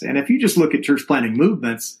things. And if you just look at church planting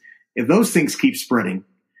movements, if those things keep spreading,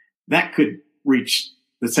 that could reach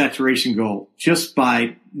the saturation goal just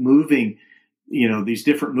by moving, these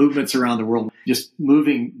different movements around the world, just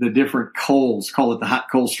moving the different coals, call it the hot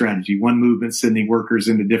coal strategy, one movement sending workers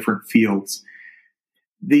into different fields.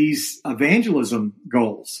 These evangelism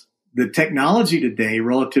goals, the technology today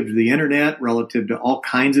relative to the internet, relative to all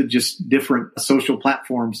kinds of just different social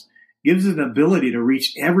platforms, gives it an ability to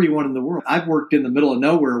reach everyone in the world. I've worked in the middle of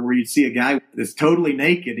nowhere where you'd see a guy that's totally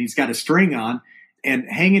naked. He's got a string on, and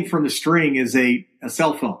hanging from the string is a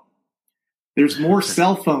cell phone. There's more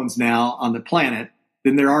cell phones now on the planet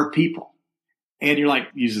than there are people. And you're like,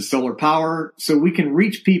 uses solar power. So we can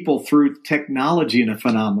reach people through technology in a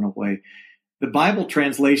phenomenal way. The Bible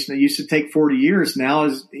translation that used to take 40 years now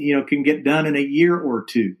can get done in a year or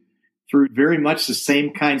two through very much the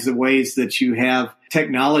same kinds of ways that you have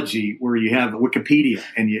technology, where you have Wikipedia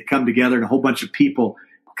and you come together and a whole bunch of people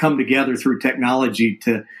come together through technology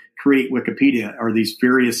to create Wikipedia, or these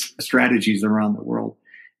various strategies around the world.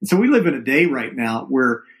 And so we live in a day right now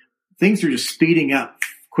where things are just speeding up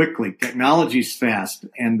quickly. Technology's fast,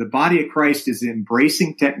 and the body of Christ is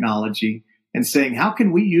embracing technology and saying, how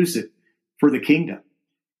can we use it for the kingdom?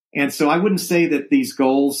 And so I wouldn't say that these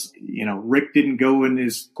goals, Rick didn't go in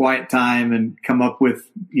his quiet time and come up with,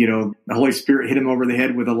 the Holy Spirit hit him over the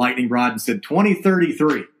head with a lightning rod and said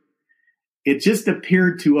 2033. It just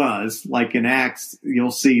appeared to us, like in Acts,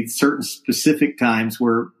 you'll see certain specific times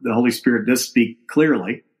where the Holy Spirit does speak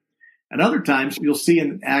clearly. And other times you'll see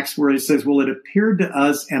in Acts where it says, well, it appeared to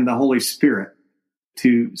us and the Holy Spirit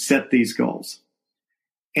to set these goals.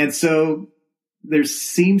 And so there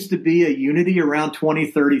seems to be a unity around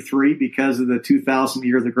 2033 because of the 2000th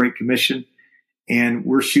year of the Great Commission. And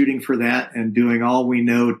we're shooting for that and doing all we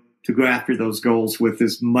know to go after those goals with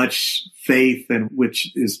as much faith and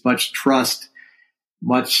which is much trust,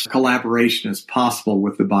 much collaboration as possible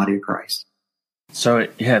with the body of Christ. So,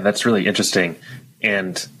 yeah, that's really interesting.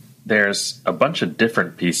 And there's a bunch of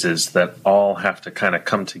different pieces that all have to kind of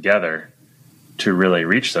come together to really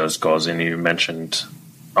reach those goals. And you mentioned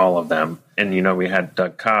all of them. And, we had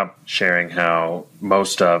Doug Cobb sharing how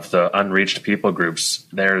most of the unreached people groups,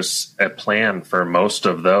 there's a plan for most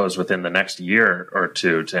of those within the next year or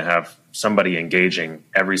two to have somebody engaging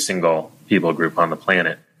every single people group on the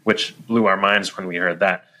planet, which blew our minds when we heard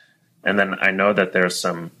that. And then I know that there's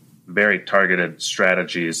some very targeted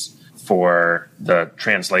strategies for the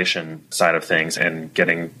translation side of things and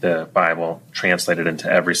getting the Bible translated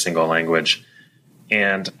into every single language.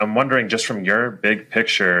 And I'm wondering, just from your big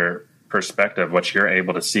picture perspective, what you're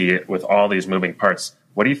able to see with all these moving parts,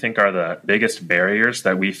 what do you think are the biggest barriers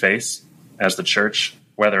that we face as the church,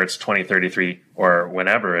 whether it's 2033 or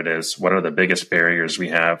whenever it is? What are the biggest barriers we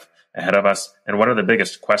have ahead of us? And what are the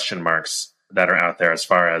biggest question marks that are out there as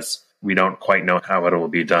far as we don't quite know how it will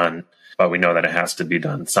be done, but we know that it has to be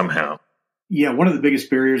done somehow? Yeah, one of the biggest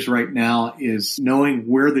barriers right now is knowing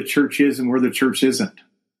where the church is and where the church isn't.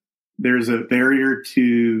 There's a barrier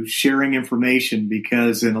to sharing information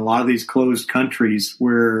because in a lot of these closed countries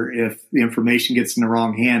where if the information gets in the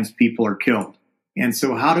wrong hands, people are killed. And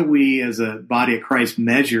so how do we as a body of Christ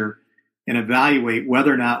measure and evaluate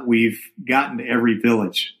whether or not we've gotten to every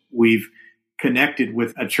village? We've connected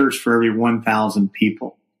with a church for every 1,000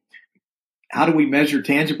 people. How do we measure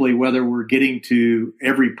tangibly whether we're getting to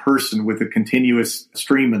every person with a continuous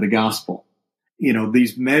stream of the gospel?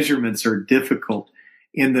 These measurements are difficult.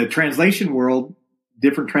 In the translation world,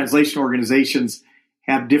 different translation organizations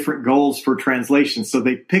have different goals for translation. So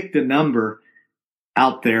they picked a number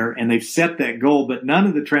out there and they've set that goal, but none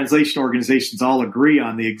of the translation organizations all agree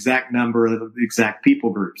on the exact number of the exact people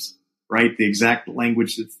groups, right? The exact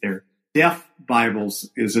language that's there. Deaf Bibles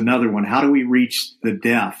is another one. How do we reach the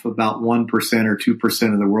deaf, about 1% or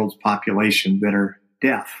 2% of the world's population that are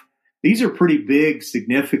deaf? These are pretty big,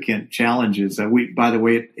 significant challenges. By the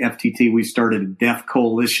way, at FTT, we started a deaf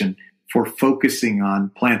coalition for focusing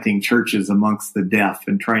on planting churches amongst the deaf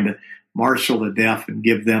and trying to marshal the deaf and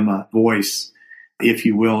give them a voice, if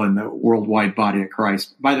you will, in the worldwide body of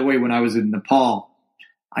Christ. By the way, when I was in Nepal,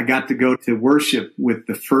 I got to go to worship with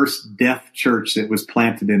the first deaf church that was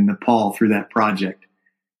planted in Nepal through that project.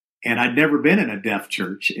 And I'd never been in a deaf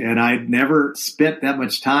church, and I'd never spent that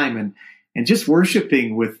much time. And just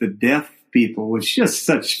worshiping with the deaf people was just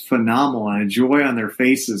such phenomenal, and a joy on their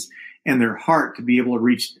faces and their heart to be able to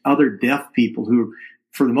reach other deaf people who,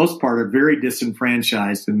 for the most part, are very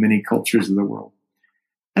disenfranchised in many cultures of the world.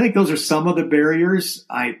 I think those are some of the barriers.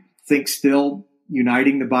 I think still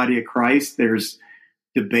uniting the body of Christ, there's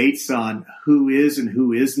debates on who is and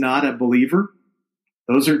who is not a believer.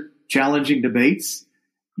 Those are challenging debates.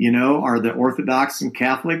 Are the Orthodox and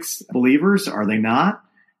Catholics believers? Are they not?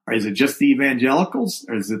 Or is it just the evangelicals?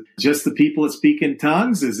 Or is it just the people that speak in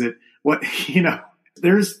tongues? Is it what,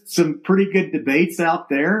 there's some pretty good debates out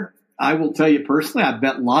there. I will tell you personally, I've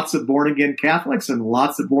met lots of born again Catholics and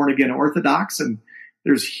lots of born again Orthodox, and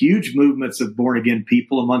there's huge movements of born again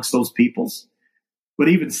people amongst those peoples. But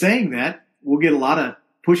even saying that, we'll get a lot of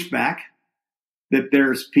pushback that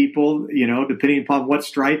there's people, depending upon what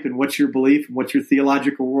stripe and what's your belief and what your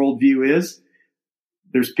theological worldview is,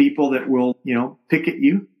 there's people that will, pick at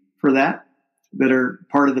you for that are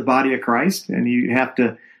part of the body of Christ, and you have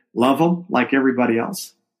to love them like everybody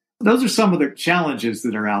else. Those are some of the challenges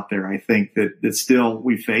that are out there, I think, that still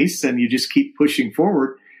we face, and you just keep pushing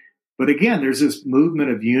forward. But again, there's this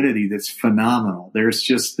movement of unity that's phenomenal. There's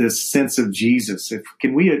just this sense of Jesus.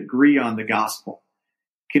 Can we agree on the gospel?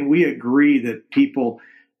 Can we agree that people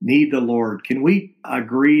need the Lord? Can we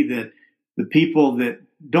agree that the people that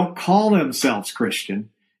don't call themselves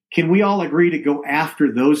Christian, can we all agree to go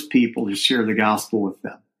after those people to share the gospel with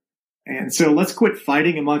them? And so let's quit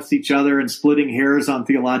fighting amongst each other and splitting hairs on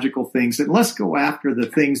theological things, and let's go after the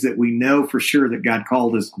things that we know for sure that God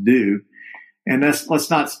called us to do. And let's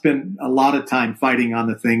not spend a lot of time fighting on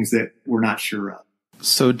the things that we're not sure of.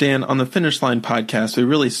 So, Dan, on the Finish Line podcast, we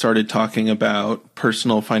really started talking about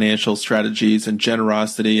personal financial strategies and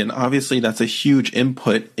generosity. And obviously, that's a huge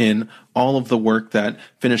input in all of the work that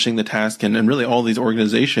Finishing the Task and really all these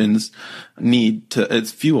organizations need to,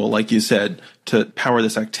 it's fuel, like you said, to power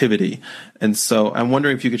this activity. And so I'm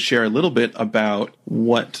wondering if you could share a little bit about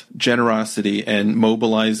what generosity and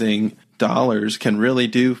mobilizing dollars can really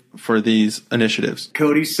do for these initiatives.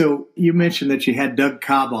 Cody, so you mentioned that you had Doug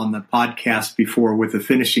Cobb on the podcast before with the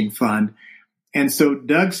Finishing Fund. And so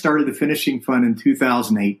Doug started the Finishing Fund in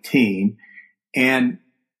 2018. And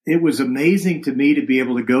it was amazing to me to be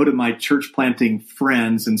able to go to my church planting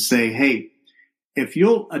friends and say, hey, if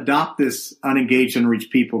you'll adopt this unengaged,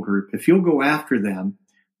 unreached people group, if you'll go after them,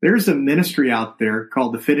 there's a ministry out there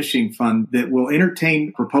called the Finishing Fund that will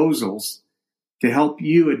entertain proposals to help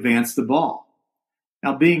you advance the ball.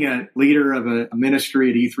 Now, being a leader of a ministry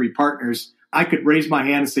at E3 Partners, I could raise my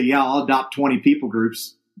hand and say, yeah, I'll adopt 20 people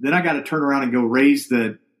groups. Then I got to turn around and go raise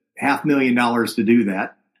the $500,000 to do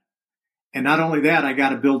that. And not only that, I got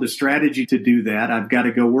to build a strategy to do that. I've got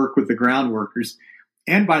to go work with the ground workers.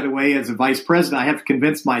 And by the way, as a vice president, I have to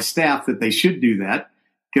convince my staff that they should do that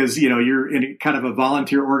because, you're in kind of a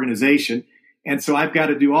volunteer organization. And so I've got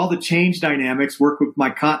to do all the change dynamics, work with my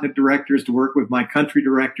continent directors, to work with my country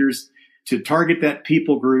directors, to target that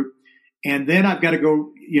people group. And then I've got to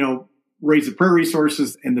go, raise the prayer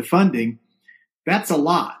resources and the funding. That's a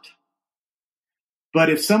lot. But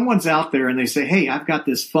if someone's out there and they say, hey, I've got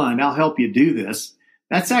this fund, I'll help you do this,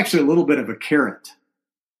 that's actually a little bit of a carrot.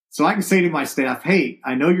 So I can say to my staff, hey,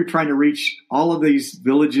 I know you're trying to reach all of these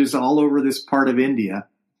villages all over this part of India.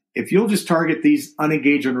 If you'll just target these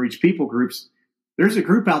unengaged, unreached people groups, there's a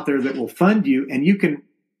group out there that will fund you and you can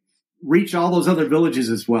reach all those other villages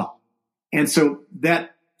as well. And so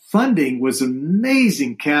that funding was an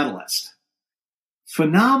amazing catalyst,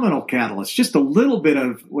 phenomenal catalyst, just a little bit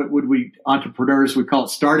of what would we entrepreneurs would call it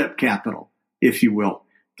startup capital, if you will,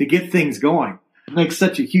 to get things going. It makes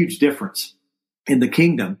such a huge difference in the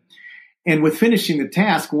kingdom. And with finishing the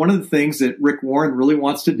task, one of the things that Rick Warren really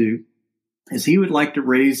wants to do is he would like to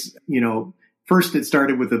raise, first it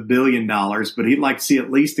started with $1 billion, but he'd like to see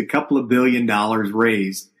at least a couple of $1 billion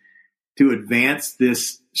raised to advance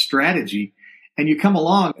this strategy. And you come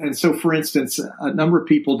along. And so, for instance, a number of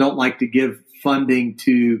people don't like to give funding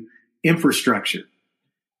to infrastructure.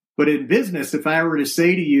 But in business, if I were to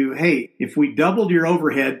say to you, hey, if we doubled your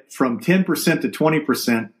overhead from 10% to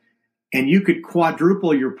 20% and you could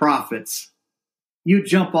quadruple your profits, you'd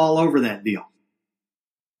jump all over that deal.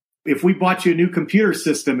 If we bought you a new computer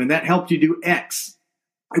system and that helped you do X,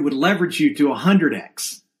 it would leverage you to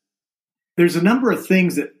 100X. There's a number of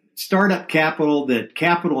things that startup capital, that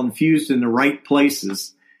capital infused in the right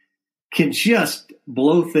places, can just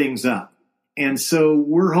blow things up. And so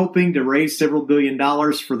we're hoping to raise several $1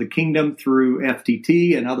 billion for the kingdom through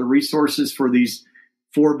FTT and other resources for these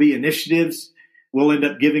 4B initiatives. We'll end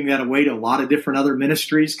up giving that away to a lot of different other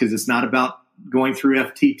ministries because it's not about going through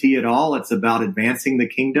FTT at all. It's about advancing the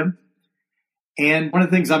kingdom. And one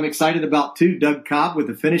of the things I'm excited about too, Doug Cobb with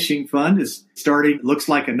the Finishing Fund is starting, looks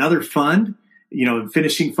like another fund,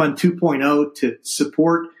 Finishing Fund 2.0 to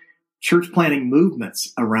support church planting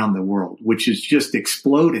movements around the world, which is just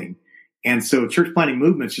exploding. And so church planting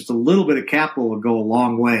movements, just a little bit of capital will go a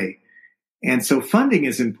long way. And so funding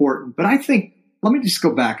is important. But I think, let me just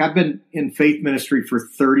go back. I've been in faith ministry for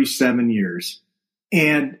 37 years.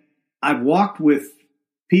 And I've walked with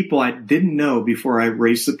people I didn't know before I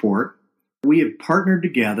raised support. We have partnered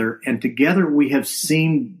together, and together we have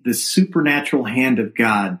seen the supernatural hand of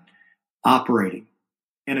God operating.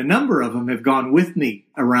 And a number of them have gone with me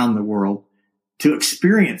around the world to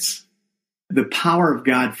experience the power of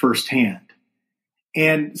God firsthand.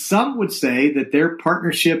 And some would say that their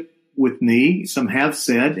partnership with me, some have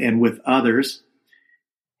said, and with others,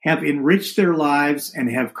 have enriched their lives and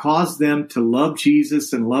have caused them to love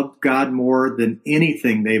Jesus and love God more than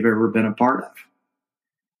anything they've ever been a part of.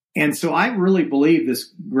 And so I really believe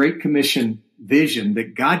this Great Commission vision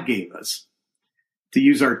that God gave us to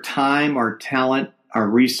use our time, our talent, our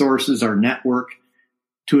resources, our network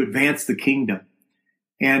to advance the kingdom.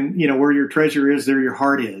 And, where your treasure is, there your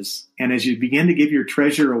heart is. And as you begin to give your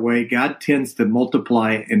treasure away, God tends to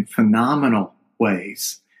multiply in phenomenal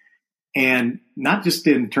ways. And not just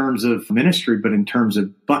in terms of ministry, but in terms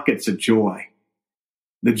of buckets of joy.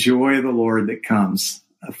 The joy of the Lord that comes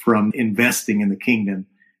from investing in the kingdom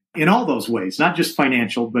in all those ways, not just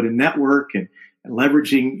financial, but in network and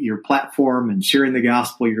leveraging your platform and sharing the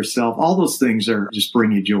gospel yourself. All those things are just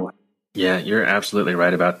bring you joy. Yeah, you're absolutely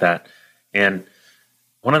right about that. And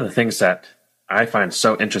one of the things that I find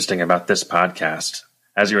so interesting about this podcast,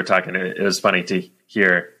 as you were talking, it was funny to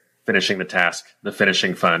hear Finishing the Task, the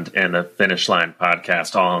Finishing Fund, and the Finish Line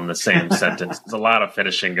podcast all in the same sentence. There's a lot of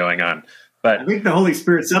finishing going on. But I think the Holy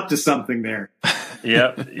Spirit's up to something there.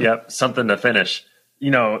 Yep, something to finish.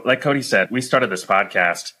 Like Cody said, we started this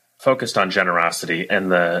podcast focused on generosity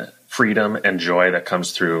and the freedom and joy that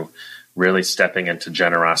comes through really stepping into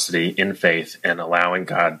generosity in faith and allowing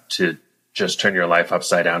God to just turn your life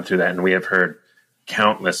upside down through that. And we have heard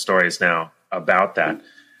countless stories now about that.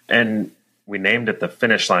 And we named it the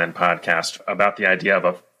Finish Line podcast about the idea of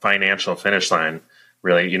a financial finish line,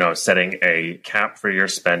 really, setting a cap for your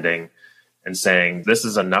spending and saying, this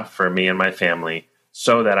is enough for me and my family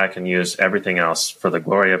so that I can use everything else for the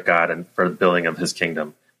glory of God and for the building of his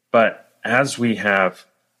kingdom. But as we have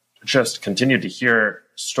just continued to hear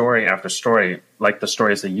story after story, like the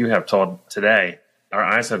stories that you have told today, our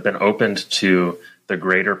eyes have been opened to the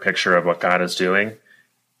greater picture of what God is doing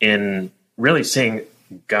in really seeing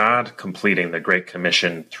God completing the Great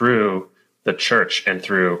Commission through the church and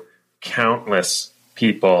through countless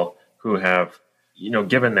people who have,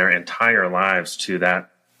 given their entire lives to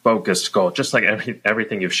that focused goal, just like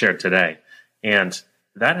everything you've shared today. And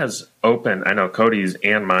that has opened, I know, Cody's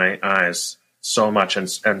and my eyes so much,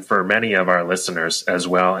 and for many of our listeners as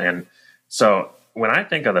well. And so when I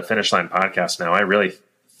think of the Finish Line podcast now, I really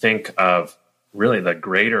think of really the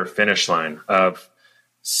greater finish line of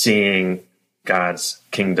seeing God's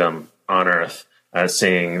kingdom on earth,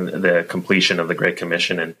 seeing the completion of the Great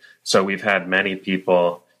Commission. And so we've had many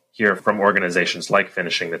people here from organizations like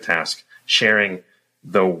Finishing the Task sharing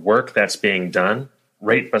the work that's being done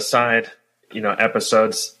right beside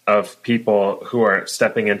episodes of people who are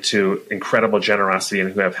stepping into incredible generosity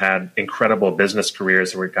and who have had incredible business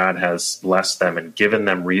careers where God has blessed them and given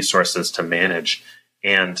them resources to manage.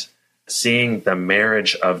 And seeing the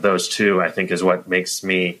marriage of those two, I think, is what makes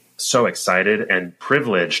me so excited and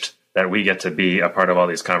privileged that we get to be a part of all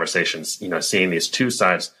these conversations, seeing these two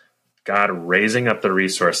sides, God raising up the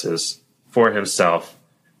resources for himself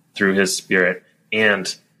through his Spirit,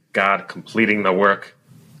 and God completing the work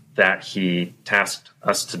that he tasked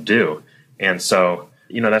us to do. And so,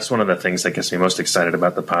 that's one of the things that gets me most excited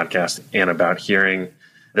about the podcast and about hearing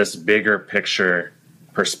this bigger picture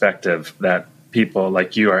perspective that people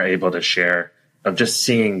like you are able to share of just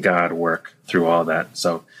seeing God work through all that.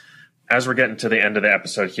 So as we're getting to the end of the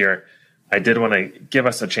episode here, I did want to give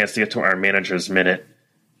us a chance to get to our manager's minute.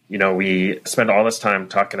 We spend all this time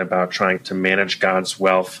talking about trying to manage God's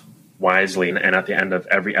wealth wisely. And at the end of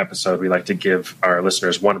every episode, we like to give our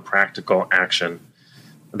listeners one practical action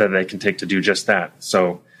that they can take to do just that.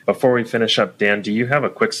 So before we finish up, Dan, do you have a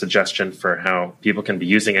quick suggestion for how people can be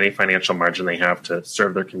using any financial margin they have to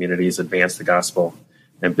serve their communities, advance the gospel,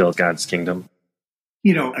 and build God's kingdom?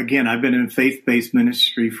 Again, I've been in faith-based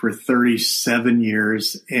ministry for 37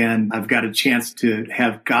 years, and I've got a chance to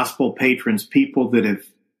have gospel patrons, people that have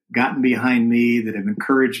gotten behind me, that have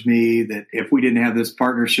encouraged me, that if we didn't have this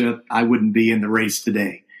partnership, I wouldn't be in the race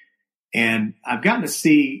today. And I've gotten to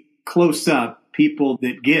see close up people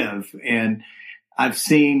that give. And I've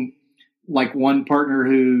seen like one partner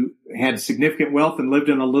who had significant wealth and lived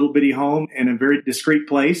in a little bitty home in a very discreet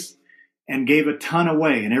place and gave a ton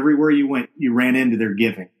away. And everywhere you went, you ran into their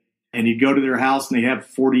giving. And you'd go to their house and they have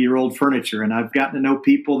 40-year-old furniture. And I've gotten to know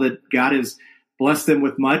people that God has bless them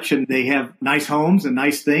with much, and they have nice homes and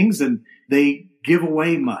nice things, and they give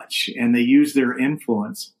away much, and they use their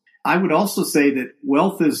influence. I would also say that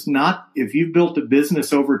wealth is not, if you've built a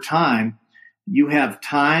business over time, you have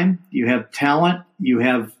time, you have talent, you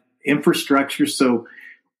have infrastructure. So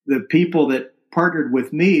the people that partnered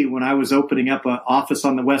with me when I was opening up an office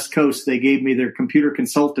on the West Coast, they gave me their computer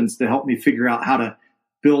consultants to help me figure out how to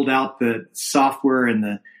build out the software and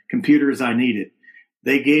the computers I needed.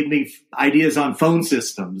 They gave me ideas on phone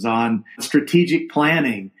systems, on strategic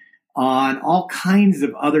planning, on all kinds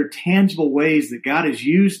of other tangible ways that God has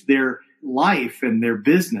used their life and their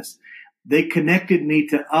business. They connected me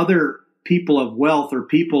to other people of wealth or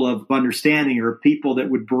people of understanding or people that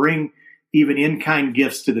would bring even in-kind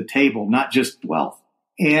gifts to the table, not just wealth.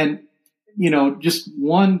 And, just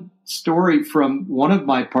one story from one of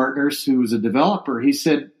my partners who was a developer, he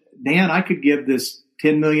said, Dan, I could give this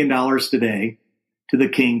 $10 million today to the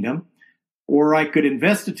kingdom, or I could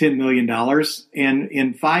invest the $10 million and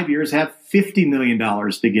in 5 years have $50 million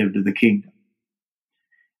to give to the kingdom.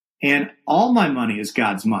 And all my money is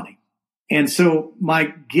God's money. And so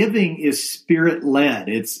my giving is Spirit-led.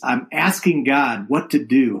 I'm asking God what to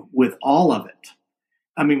do with all of it.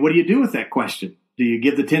 I mean, what do you do with that question? Do you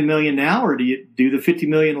give the 10 million now, or do you do the 50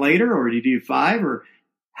 million later, or do you do 5, or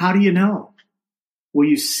how do you know? Well,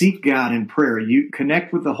 you seek God in prayer. You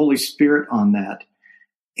connect with the Holy Spirit on that.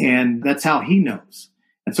 And that's how he knows.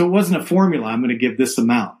 And so it wasn't a formula, I'm going to give this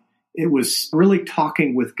amount. It was really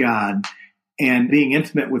talking with God and being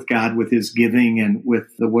intimate with God with his giving and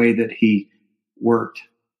with the way that he worked.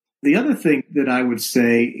 The other thing that I would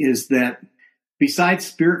say is that besides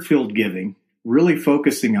Spirit-filled giving, really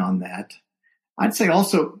focusing on that, I'd say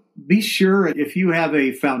also be sure if you have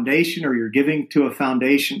a foundation or you're giving to a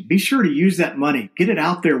foundation, be sure to use that money. Get it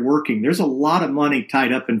out there working. There's a lot of money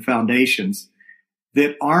tied up in foundations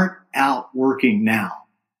that aren't out working now.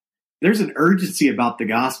 There's an urgency about the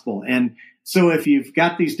gospel. And so if you've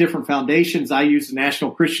got these different foundations, I use the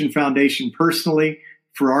National Christian Foundation personally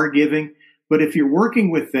for our giving. But if you're working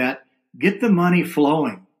with that, get the money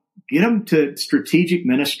flowing. Get them to strategic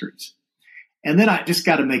ministries. And then I just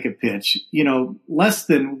got to make a pitch. Less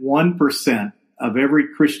than 1% of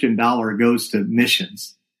every Christian dollar goes to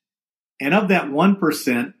missions. And of that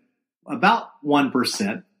 1%, about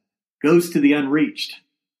 1% goes to the unreached.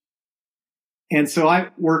 And so I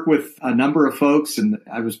work with a number of folks, and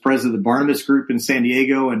I was president of the Barnabas Group in San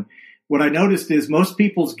Diego. And what I noticed is most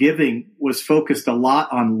people's giving was focused a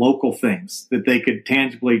lot on local things that they could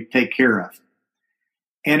tangibly take care of.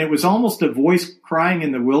 And it was almost a voice crying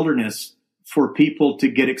in the wilderness for people to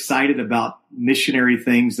get excited about missionary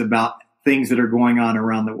things, about things that are going on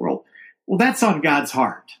around the world. Well, that's on God's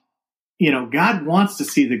heart. You know, God wants to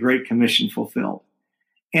see the Great Commission fulfilled.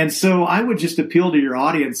 And so I would just appeal to your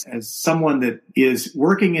audience as someone that is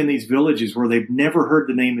working in these villages where they've never heard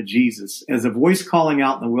the name of Jesus, as a voice calling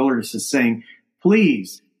out in the wilderness is saying,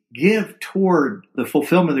 please give toward the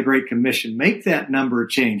fulfillment of the Great Commission. Make that number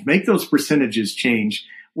change. Make those percentages change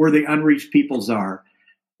where the unreached peoples are,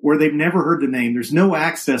 where they've never heard the name. There's no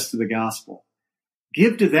access to the gospel.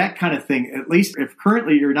 Give to that kind of thing. At least if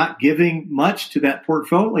currently you're not giving much to that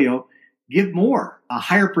portfolio, give more, a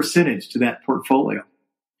higher percentage to that portfolio.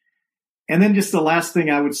 And then just the last thing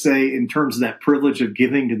I would say in terms of that privilege of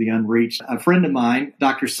giving to the unreached, a friend of mine,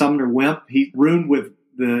 Dr. Sumner Wimp, he roomed with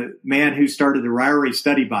the man who started the Ryrie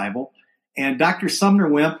Study Bible. And Dr. Sumner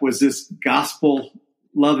Wimp was this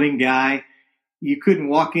gospel-loving guy. You couldn't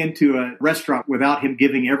walk into a restaurant without him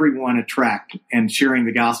giving everyone a tract and sharing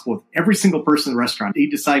the gospel with every single person in the restaurant. He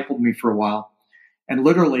discipled me for a while. And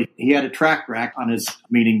literally, he had a tract rack on his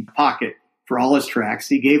pocket for all his tracts.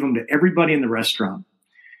 He gave them to everybody in the restaurant.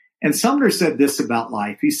 And Sumner said this about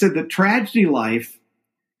life. He said that tragedy life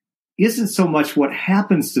isn't so much what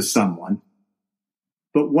happens to someone,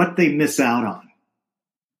 but what they miss out on.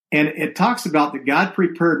 And it talks about that God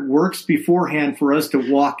prepared works beforehand for us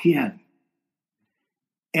to walk in.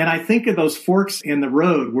 And I think of those forks in the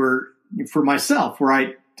road where, for myself, where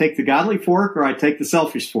I take the godly fork or I take the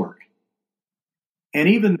selfish fork. And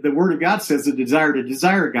even the Word of God says the desire to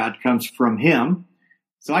desire God comes from Him.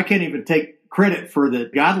 So I can't even take credit for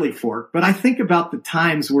the godly fork, but I think about the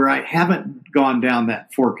times where I haven't gone down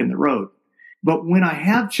that fork in the road. But when I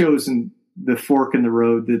have chosen the fork in the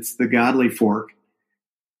road that's the godly fork,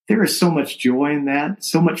 there is so much joy in that,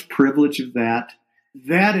 so much privilege of that.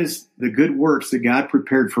 That is the good works that God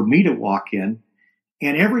prepared for me to walk in.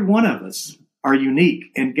 And every one of us are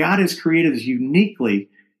unique. And God has created us uniquely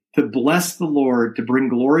to bless the Lord, to bring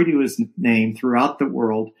glory to His name throughout the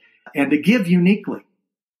world, and to give uniquely.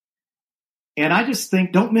 And I just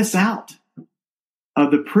think, don't miss out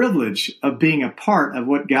of the privilege of being a part of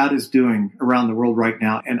what God is doing around the world right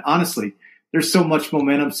now. And honestly, there's so much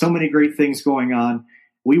momentum, so many great things going on.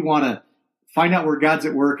 We want to find out where God's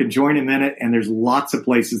at work and join Him in it. And there's lots of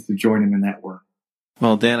places to join Him in that work.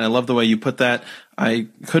 Well, Dan, I love the way you put that. I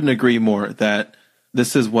couldn't agree more that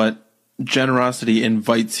this is what generosity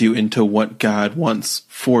invites you into what God wants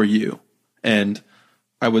for you. And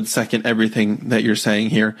I would second everything that you're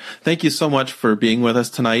saying here. Thank you so much for being with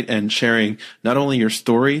us tonight and sharing not only your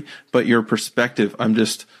story, but your perspective. I'm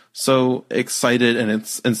just so excited and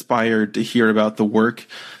it's inspired to hear about the work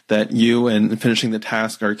that you and Finishing the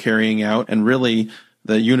Task are carrying out, and really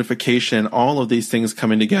the unification, all of these things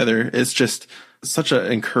coming together. It's just such an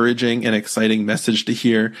encouraging and exciting message to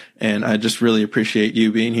hear. And I just really appreciate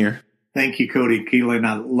you being here. Thank you, Cody Keelan.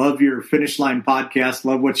 I love your Finish Line podcast.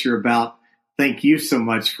 Love what you're about. Thank you so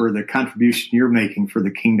much for the contribution you're making for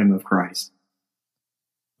the kingdom of Christ.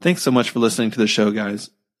 Thanks so much for listening to the show, guys.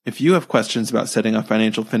 If you have questions about setting a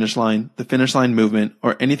financial finish line, the Finish Line movement,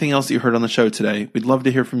 or anything else you heard on the show today, we'd love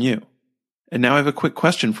to hear from you. And now I have a quick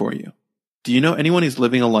question for you. Do you know anyone who's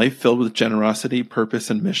living a life filled with generosity, purpose,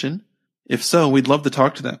 and mission? If so, we'd love to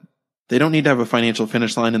talk to them. They don't need to have a financial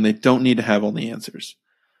finish line, and they don't need to have all the answers.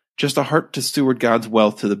 Just a heart to steward God's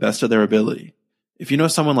wealth to the best of their ability. If you know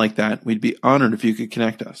someone like that, we'd be honored if you could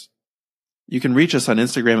connect us. You can reach us on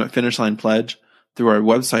Instagram at FinishLinePledge, through our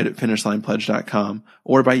website at FinishLinePledge.com,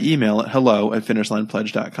 or by email at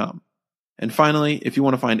hello@FinishLinePledge.com. And finally, if you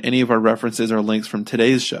want to find any of our references or links from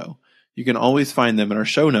today's show, you can always find them in our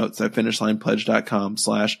show notes at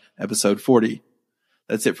FinishLinePledge.com/episode 40.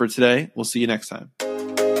 That's it for today. We'll see you next time.